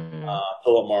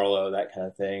 Philip Marlowe, that kind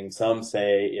of thing. Some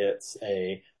say it's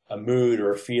a mood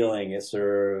or a feeling. It's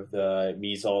sort of the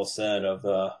mise en scène of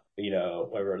the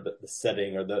whatever the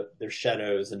setting, or there's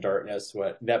shadows and darkness.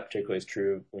 What that particularly is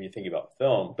true when you think about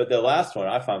film. But the last one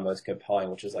I find most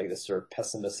compelling, which is like this sort of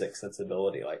pessimistic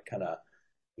sensibility, like kind of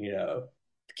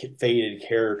faded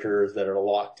characters that are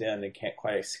locked in and can't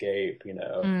quite escape,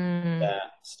 that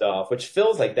stuff, which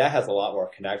feels like that has a lot more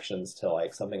connections to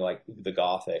like something like the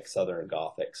Gothic, Southern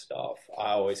Gothic stuff.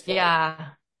 I always feel like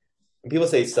when people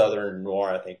say Southern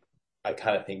noir, I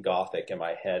kind of think Gothic in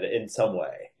my head in some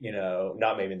way,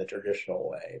 not maybe in the traditional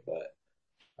way, but.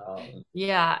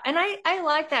 Yeah. And I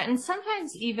like that. And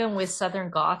sometimes even with Southern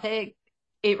Gothic,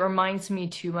 it reminds me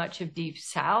too much of Deep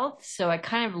South. So I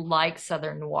kind of like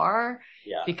Southern noir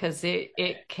because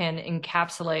it can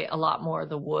encapsulate a lot more of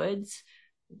the woods,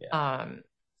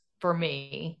 for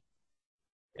me.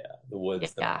 Yeah. The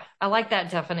woods. Yeah. I like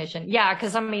that definition. Yeah.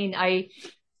 Cause I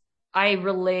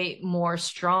relate more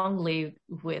strongly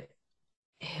with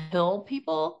hill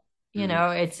people,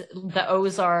 it's the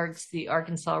Ozarks, the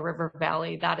Arkansas River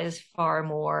Valley. That is far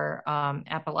more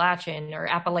Appalachian or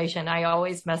Appalachian. I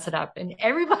always mess it up, and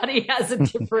everybody has a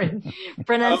different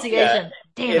pronunciation.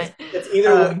 Damn it. It's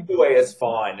either way is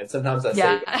fine. And sometimes I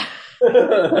say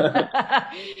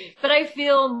but I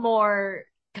feel more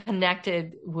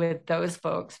connected with those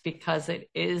folks because it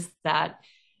is that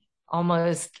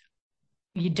almost,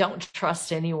 you don't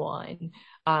trust anyone.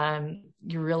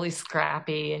 You're really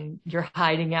scrappy and you're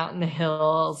hiding out in the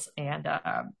hills, and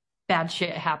bad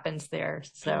shit happens there.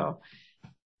 So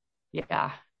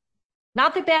yeah.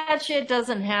 Not that bad shit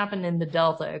doesn't happen in the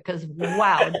Delta, because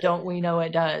wow, don't we know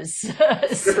it does.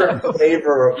 Different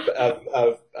flavor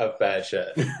of bad shit.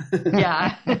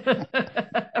 Yeah.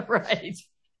 Right.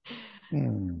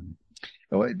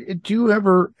 Do you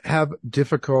ever have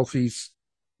difficulties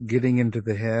getting into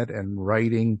the head and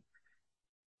writing,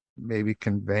 maybe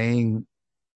conveying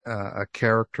a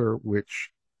character which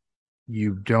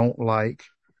you don't like?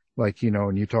 Like,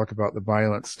 and you talk about the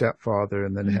violent stepfather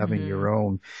and then having your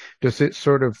own. Does it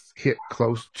sort of hit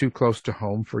too close to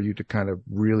home for you to kind of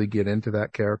really get into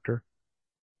that character?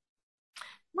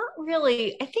 Not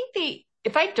really. I think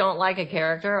if I don't like a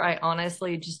character, I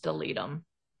honestly just delete them.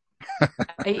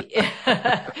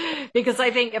 Because I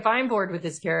think if I'm bored with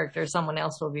this character, someone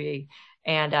else will be.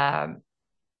 And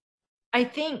I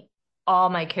think all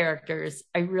my characters,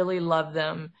 I really love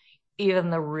them, even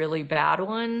the really bad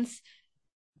ones,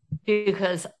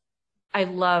 because I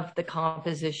love the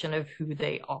composition of who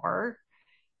they are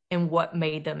and what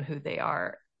made them who they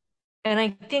are. And I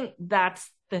think that's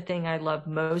the thing I love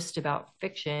most about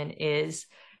fiction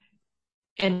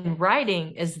and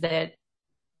writing, is that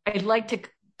I'd like to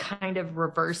kind of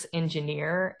reverse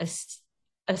engineer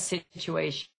a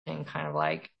situation, kind of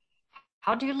like,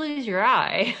 how'd you lose your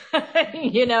eye?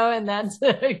 And that's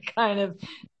kind of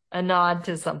a nod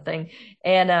to something.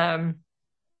 And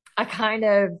I kind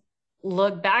of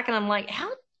look back and I'm like, how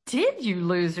did you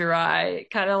lose your eye?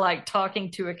 Kind of like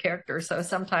talking to a character. So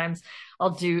sometimes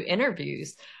I'll do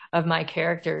interviews of my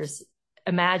characters,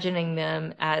 imagining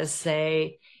them as,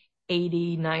 say,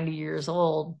 80, 90 years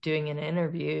old doing an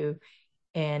interview.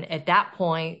 And at that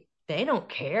point, they don't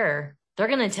care. They're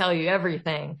going to tell you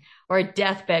everything, or a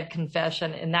deathbed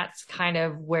confession. And that's kind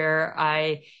of where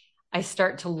I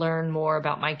start to learn more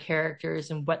about my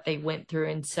characters and what they went through.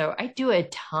 And so I do a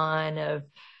ton of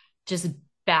just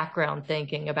background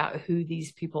thinking about who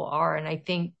these people are. And I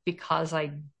think because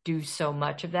I do so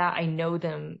much of that, I know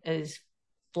them as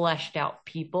fleshed out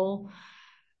people.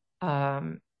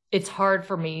 It's hard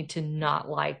for me to not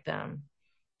like them,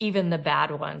 even the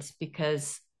bad ones,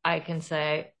 because I can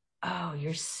say, oh,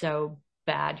 you're so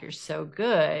bad, you're so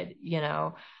good.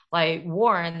 Like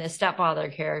Warren, the stepfather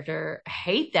character, I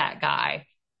hate that guy,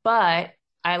 but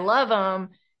I love him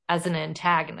as an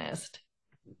antagonist.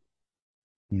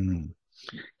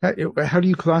 How do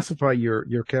you classify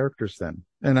your characters then?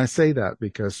 And I say that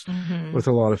because with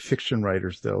a lot of fiction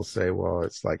writers, they'll say, well,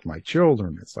 it's like my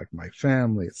children, it's like my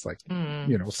family, it's like,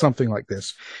 something like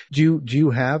this. Do you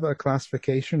have a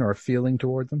classification or a feeling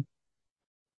toward them?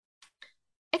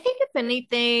 I think if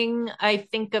anything, I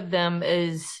think of them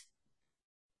as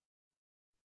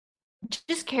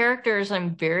just characters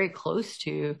I'm very close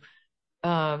to,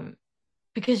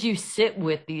 because you sit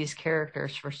with these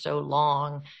characters for so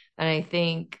long. And I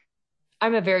think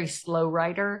I'm a very slow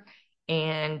writer,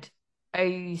 and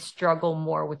I struggle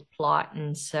more with plot.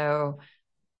 And so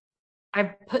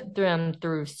I've put them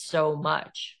through so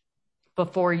much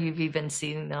before you've even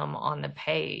seen them on the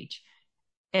page.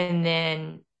 And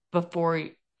then before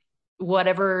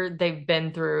whatever they've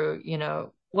been through,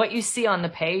 what you see on the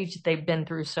page, they've been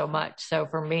through so much. So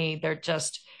for me, they're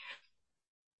just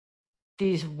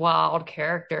these wild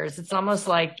characters. It's almost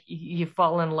like you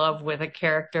fall in love with a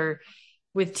character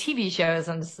with TV shows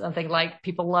and something, like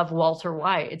people love Walter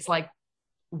White. It's like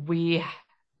we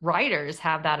writers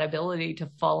have that ability to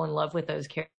fall in love with those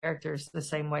characters the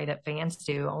same way that fans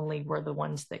do, only we're the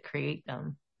ones that create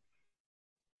them.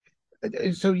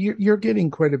 So you're getting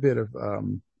quite a bit of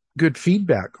good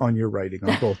feedback on your writing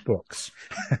on both books.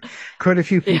 Quite a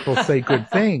few people say good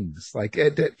things. Like,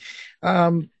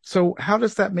 so how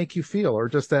does that make you feel, or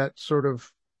does that sort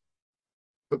of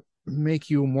make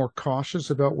you more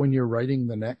cautious about when you're writing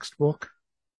the next book?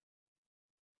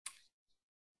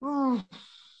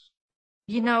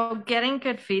 Getting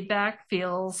good feedback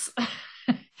feels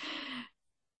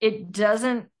it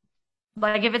doesn't,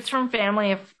 like, if it's from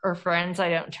family or friends, I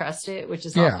don't trust it, which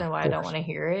is often why I don't want to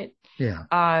hear it. Yeah.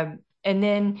 And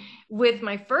then with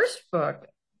my first book,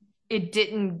 it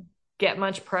didn't get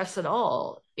much press at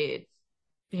all. It,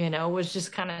 was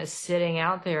just kind of sitting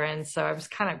out there. And so I was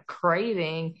kind of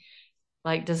craving,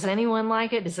 like, does anyone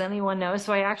like it? Does anyone know?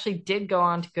 So I actually did go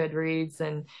on to Goodreads,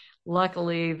 and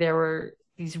luckily there were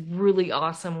these really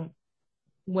awesome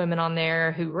women on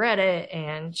there who read it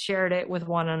and shared it with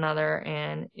one another.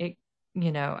 And it,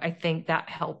 I think that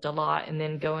helped a lot. And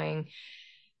then going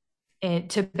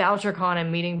to BoucherCon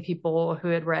and meeting people who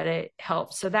had read it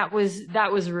helped. So that was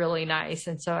really nice.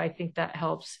 And so I think that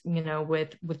helps,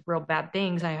 with Real Bad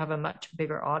Things. I have a much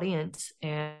bigger audience,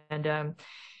 and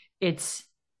it's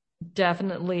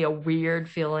definitely a weird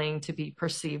feeling to be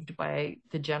perceived by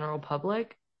the general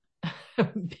public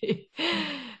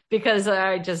because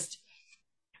I just,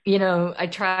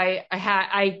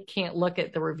 I can't look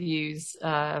at the reviews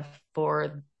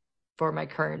for my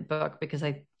current book because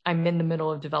I'm in the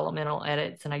middle of developmental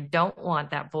edits, and I don't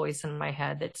want that voice in my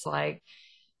head that's like,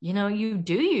 you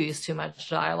do use too much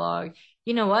dialogue.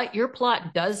 You know what? Your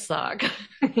plot does suck.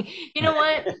 You know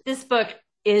what? This book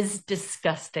is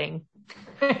disgusting.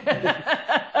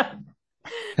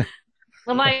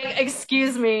 I'm like,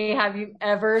 excuse me, have you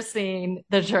ever seen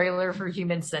the trailer for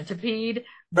Human Centipede?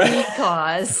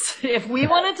 Because if we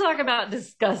want to talk about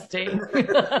disgusting,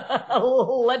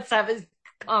 let's have a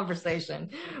conversation.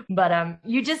 But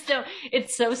you just don't,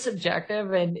 it's so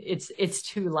subjective, and it's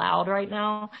too loud right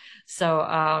now.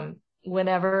 So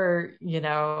whenever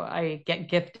I get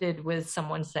gifted with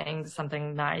someone saying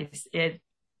something nice,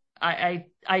 I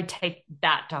take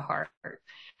that to heart.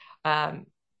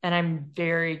 And I'm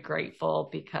very grateful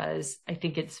because I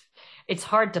think it's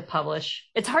hard to publish.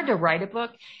 It's hard to write a book.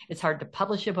 It's hard to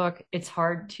publish a book. It's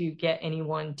hard to get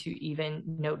anyone to even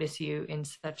notice you in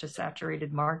such a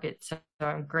saturated market. So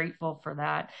I'm grateful for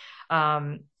that.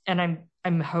 And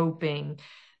I'm hoping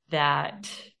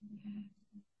that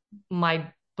my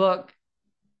book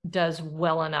does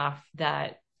well enough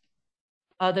that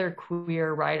other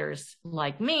queer writers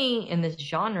like me in this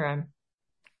genre,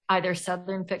 either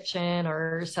Southern fiction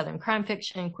or Southern crime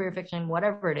fiction, queer fiction,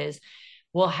 whatever it is,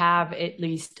 will have at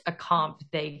least a comp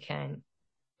they can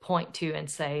point to and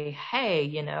say, hey,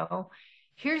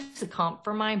 here's a comp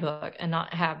for my book, and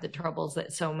not have the troubles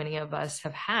that so many of us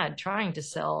have had trying to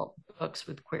sell books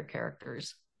with queer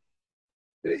characters.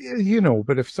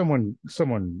 But if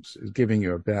someone's giving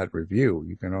you a bad review,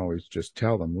 you can always just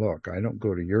tell them, look, I don't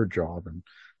go to your job and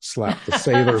slap the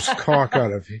sailor's cock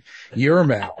out of your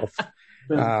mouth.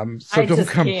 So don't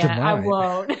come to mine. I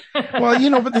won't.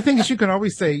 Well, but the thing is, you can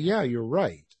always say, yeah, you're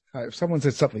right. If someone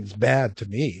says something's bad to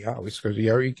me, I always go,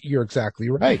 you're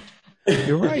exactly right.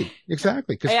 You're right.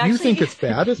 Exactly. Because you think it's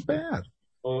bad, it's bad.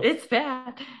 Well, it's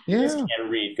bad. Yeah. You just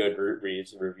can't read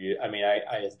Goodreads reviews. I mean,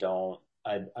 I just don't.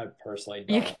 I personally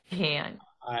don't. You can.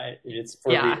 It's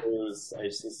for reviews.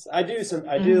 I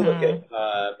do look at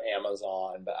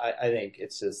Amazon, but I think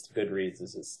it's just Goodreads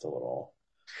is just a little.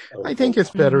 I think it's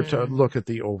better to look at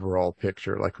the overall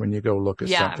picture. Like when you go look at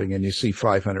something and you see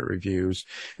 500 reviews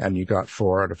and you got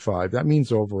 4 out of 5, that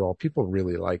means overall people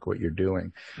really like what you're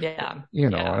doing. Yeah.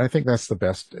 And I think that's the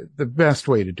best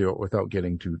way to do it without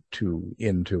getting too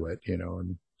into it,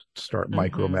 and start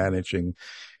micromanaging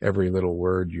every little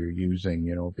word you're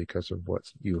using, because of what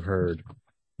you heard,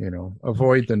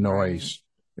 avoid the noise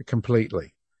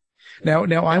completely. Now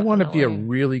I want to be a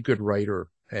really good writer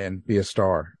and be a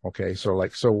star. Okay. So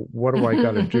what do I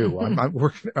got to do?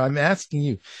 I'm asking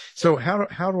you. So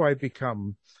how do I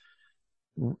become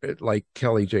like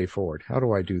Kelly J. Ford? How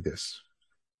do I do this?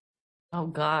 Oh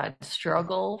God,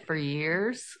 struggle for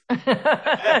years,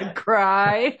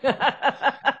 cry.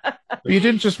 You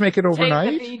didn't just make it overnight?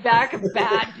 Take the feedback of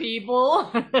bad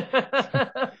people.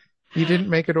 You didn't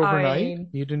make it overnight?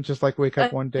 You didn't just wake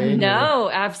up one day? No,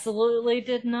 absolutely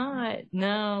did not.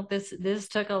 No, this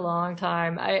took a long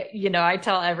time. I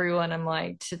tell everyone, I'm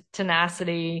like,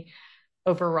 tenacity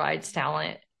overrides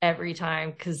talent every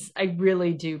time, because I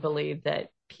really do believe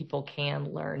that people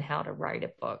can learn how to write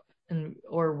a book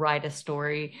or write a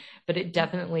story, but it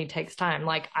definitely takes time.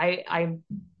 Like I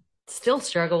still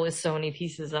struggle with so many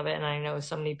pieces of it, and I know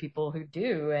so many people who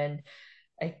do. And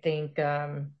I think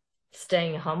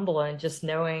staying humble and just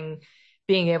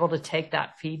being able to take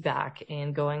that feedback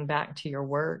and going back to your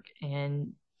work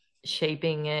and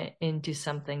shaping it into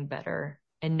something better,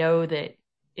 and know that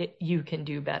you can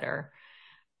do better.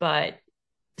 But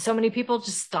so many people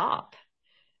just stop.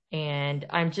 And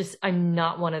I'm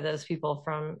not one of those people.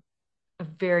 From a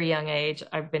very young age,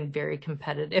 I've been very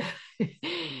competitive.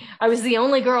 I was the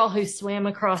only girl who swam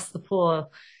across the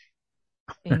pool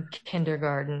in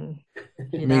kindergarten.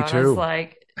 Me too. I was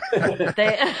like,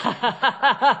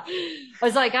 I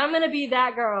was like, I'm going to be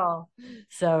that girl.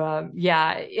 So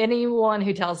anyone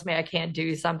who tells me I can't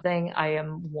do something, I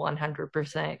am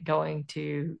 100% going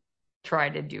to try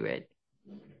to do it.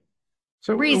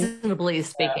 So reasonably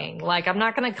speaking, like I'm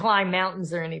not going to climb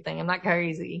mountains or anything. I'm not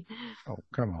crazy. Oh,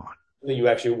 come on. You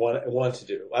actually want to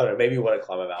do. I don't know. Maybe you want to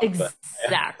climb a mountain.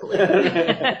 Exactly.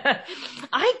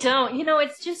 I don't.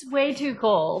 It's just way too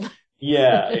cold.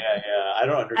 Yeah. I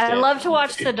don't understand. I love to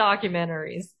watch the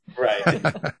documentaries. Right.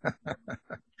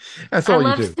 That's all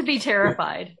I you do. love to be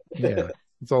terrified. Yeah.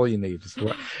 That's all you need.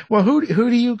 Well, who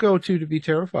do you go to be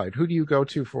terrified? Who do you go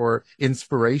to for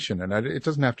inspiration? And it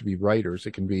doesn't have to be writers.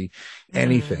 It can be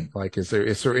anything. Like, is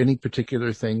there any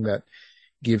particular thing that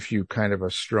gives you kind of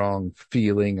a strong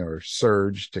feeling or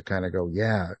surge to kind of go,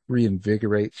 yeah,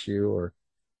 reinvigorates you? Or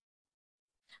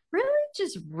really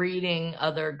just reading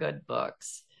other good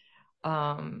books.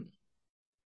 I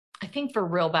think for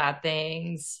Real Bad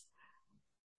Things,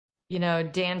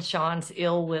 Dan Shawn's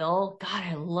Ill Will. God,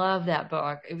 I love that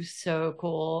book. It was so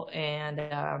cool.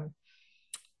 And,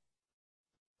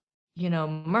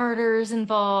 murders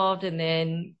involved. And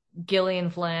then Gillian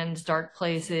Flynn's Dark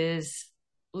Places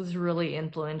was really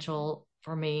influential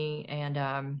for me.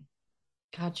 And,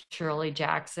 Shirley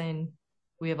Jackson,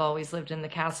 We Have Always Lived in the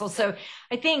Castle. So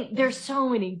I think there's so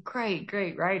many great,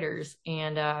 great writers.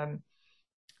 And I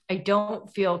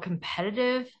don't feel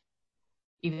competitive,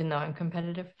 even though I'm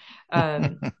competitive.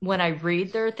 When I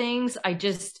read their things, I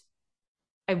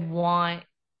want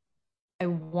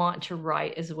to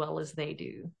write as well as they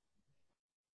do.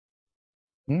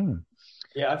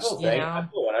 Yeah, I feel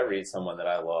when I read someone that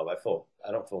I love, I feel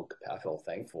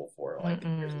thankful for it. Like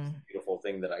there's this beautiful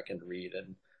thing that I can read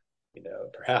and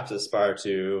perhaps aspire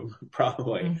to,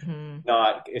 probably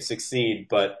not succeed,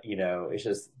 but it's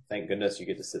just, thank goodness you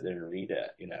get to sit there and read it.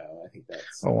 I think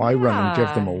that's. Oh, I run and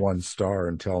give them a 1 star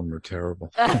and tell them they're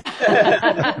terrible.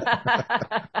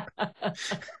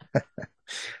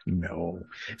 No.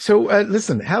 So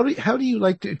listen, how do you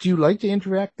like to, do you like to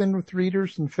interact then with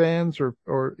readers and fans or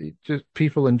just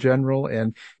people in general?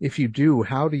 And if you do,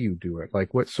 how do you do it?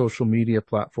 Like, what social media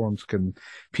platforms can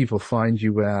people find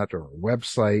you at, or a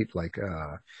website? Like,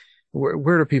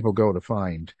 where do people go to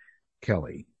find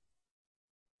Kelly?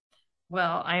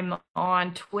 Well, I'm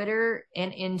on Twitter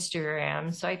and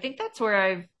Instagram. So I think that's where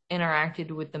I've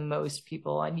interacted with the most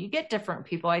people, and you get different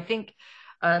people. I think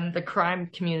the crime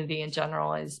community in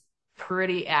general is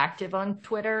pretty active on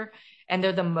Twitter, and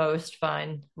they're the most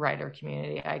fun writer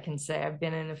community, I can say. I've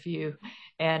been in a few,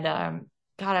 and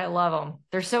God, I love them.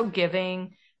 They're so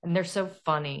giving and they're so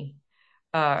funny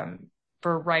for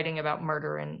writing about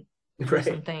murder and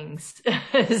gruesome things.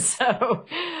 So,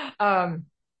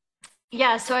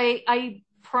 yeah, so I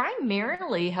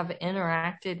primarily have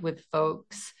interacted with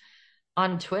folks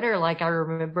on Twitter. Like, I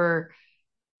remember,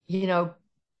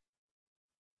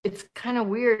 it's kind of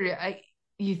weird.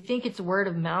 You think it's word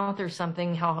of mouth or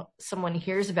something, how someone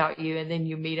hears about you, and then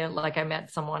you meet it. Like, I met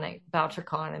someone at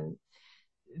VoucherCon, and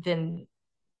then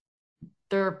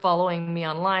they're following me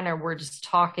online, or we're just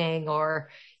talking, or,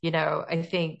 I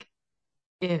think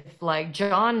if like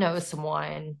John knows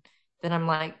someone, then I'm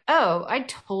like, oh, I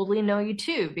totally know you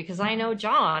too, because I know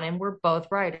John and we're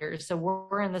both writers. So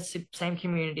we're in the same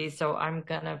community. So I'm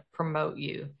going to promote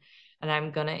you and I'm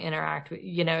going to interact with,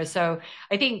 so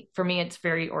I think for me, it's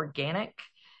very organic,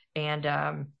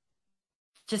 and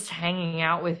just hanging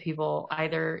out with people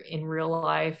either in real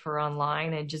life or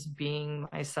online, and just being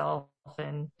myself.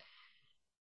 And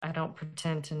I don't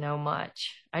pretend to know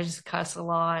much. I just cuss a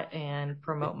lot and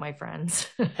promote my friends.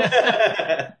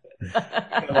 That's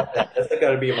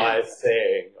got to be my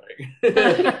saying.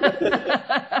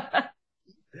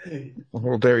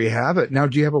 Well, there you have it. Now,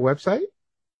 do you have a website?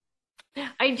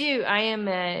 I do. I am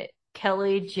at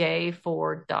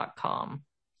kellyjford.com.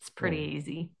 It's pretty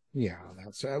easy. Yeah,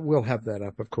 that's we'll have that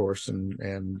up, of course,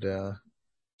 and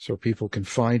so people can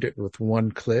find it with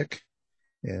one click,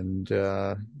 and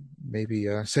maybe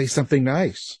say something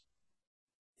nice.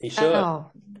 He should.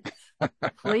 Oh,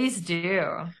 please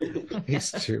do.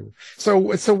 Please do.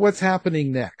 So what's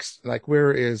happening next? Like,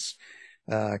 where is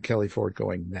Kelly Ford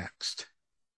going next?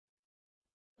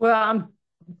 Well, I'm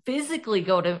physically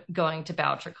going to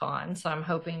VoucherCon, so I'm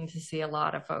hoping to see a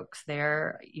lot of folks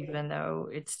there, even though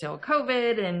it's still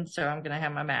COVID, and so I'm going to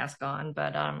have my mask on.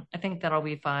 But I think that'll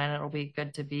be fine. It'll be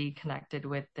good to be connected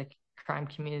with the crime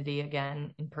community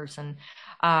again in person.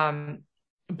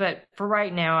 But for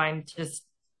right now, I'm just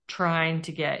trying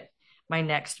to get my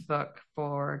next book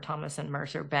for Thomas and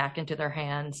Mercer back into their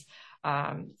hands.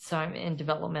 So I'm in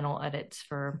developmental edits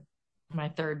for my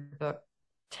third book,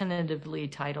 tentatively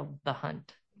titled The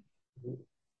Hunt.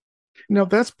 No,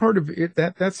 that's part of it.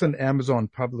 That's an Amazon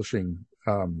publishing.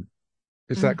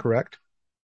 Is that correct?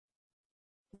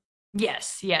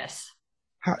 Yes.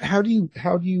 How do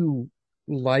you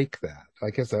like that?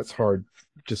 I guess that's hard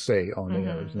to say on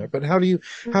air, isn't it? But how do you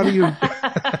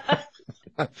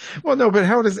well, no, but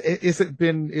is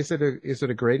it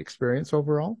a great experience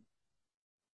overall?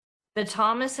 The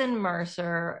Thomas and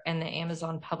Mercer and the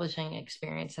Amazon publishing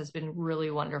experience has been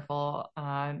really wonderful.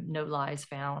 No lies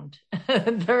found.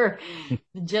 They're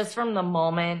just from the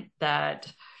moment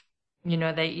that,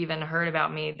 they even heard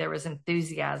about me, there was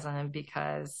enthusiasm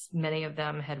because many of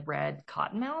them had read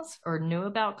Cottonmouth or knew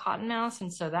about Cottonmouth.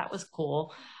 And so that was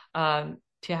cool to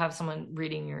have someone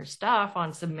reading your stuff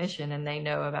on submission and they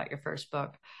know about your first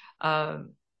book.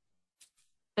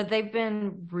 But they've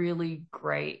been really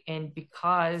great. And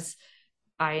because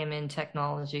I am in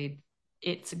technology,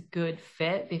 it's a good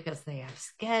fit because they have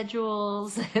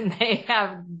schedules and they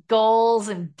have goals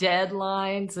and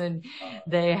deadlines and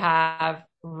they have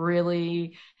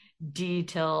really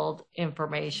detailed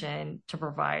information to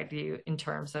provide you in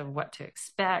terms of what to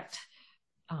expect,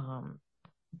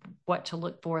 what to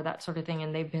look for, that sort of thing.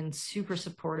 And they've been super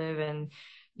supportive. And,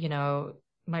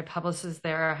 my publicist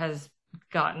there has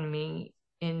gotten me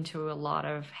into a lot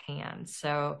of hands.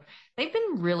 So they've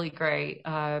been really great.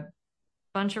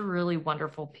 Bunch of really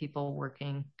wonderful people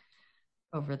working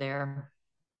over there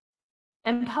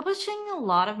and publishing a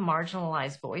lot of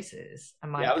marginalized voices. I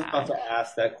was about to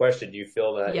ask that question. Do you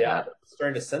feel that? Yeah, I'm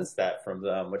starting to sense that from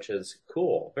them, which is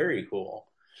cool. Very cool.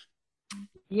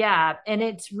 Yeah. And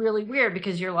it's really weird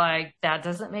because you're like, that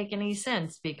doesn't make any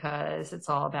sense because it's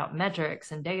all about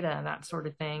metrics and data and that sort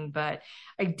of thing. But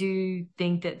I do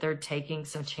think that they're taking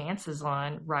some chances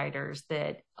on writers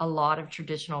that a lot of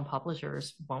traditional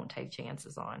publishers won't take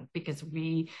chances on because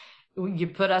you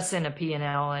put us in a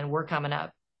P&L and we're coming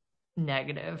up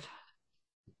negative.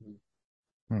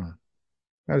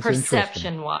 That's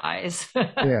perception wise.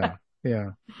 Yeah.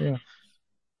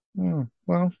 Oh,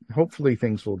 well, hopefully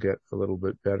things will get a little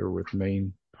bit better with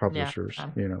main publishers,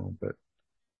 but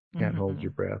can't hold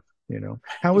your breath,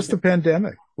 How was the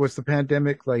pandemic? Was the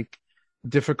pandemic like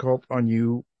difficult on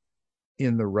you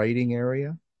in the writing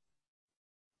area?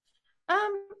 I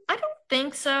don't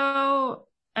think so.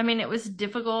 I mean, it was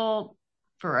difficult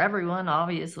for everyone,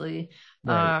 obviously.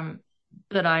 Right.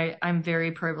 But I'm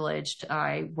very privileged.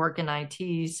 I work in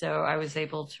IT, so I was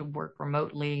able to work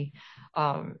remotely.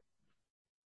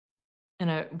 And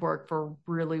I work for a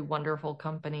really wonderful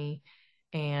company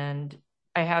and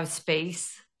I have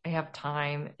space, I have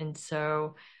time. And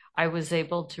so I was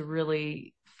able to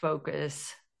really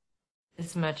focus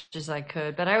as much as I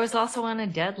could, but I was also on a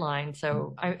deadline.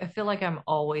 So I feel like I'm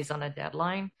always on a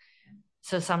deadline.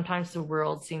 So sometimes the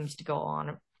world seems to go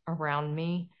on around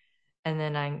me. And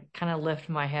then I kind of lift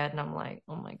my head and I'm like,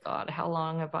 oh my God, how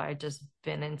long have I just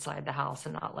been inside the house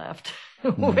and not left?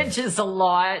 Which is a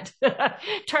lot.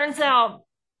 Turns out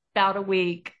about a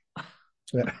week.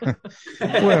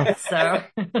 Well, so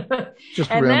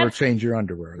just remember, change your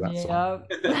underwear. That's all.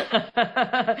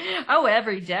 Oh,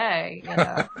 every day.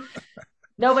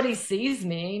 Nobody sees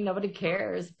me. Nobody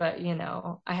cares. But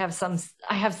I have some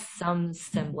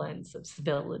semblance of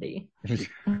civility.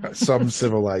 Some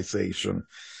civilization.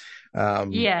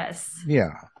 Yes.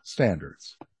 Yeah.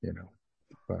 Standards,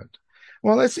 but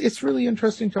well, it's really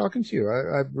interesting talking to you.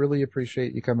 I really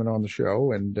appreciate you coming on the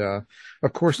show. And, of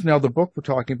course, now the book we're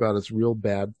talking about is Real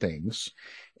Bad Things.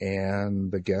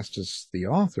 And the guest is the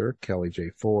author, Kelly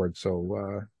J. Ford.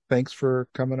 So, thanks for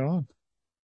coming on.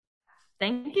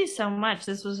 Thank you so much.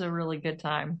 This was a really good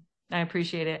time. I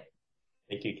appreciate it.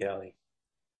 Thank you, Kelly.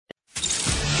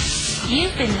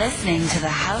 You've been listening to the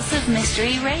House of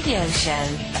Mystery radio show.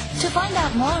 To find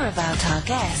out more about our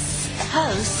guests,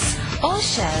 hosts, or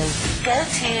shows, go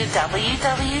to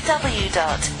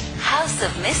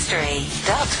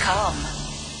www.houseofmystery.com.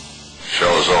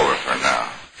 Show's over for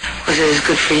now. Was it as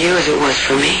good for you as it was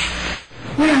for me?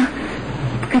 Well,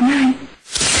 good night.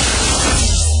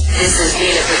 This has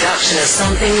been a production of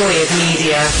Something Weird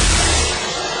Media.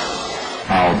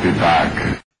 I'll be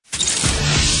back.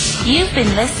 You've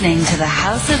been listening to the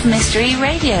House of Mystery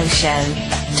radio show.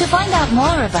 To find out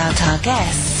more about our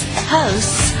guests,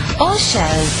 hosts, or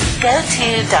shows, go to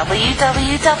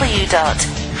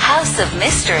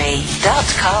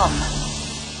www.houseofmystery.com.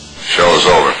 Show's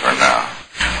over for now.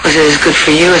 Was it as good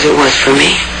for you as it was for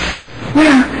me?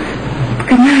 Well,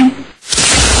 good night.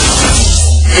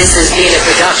 This has been a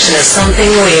production of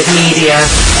Something Weird Media.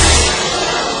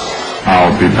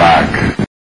 I'll be back.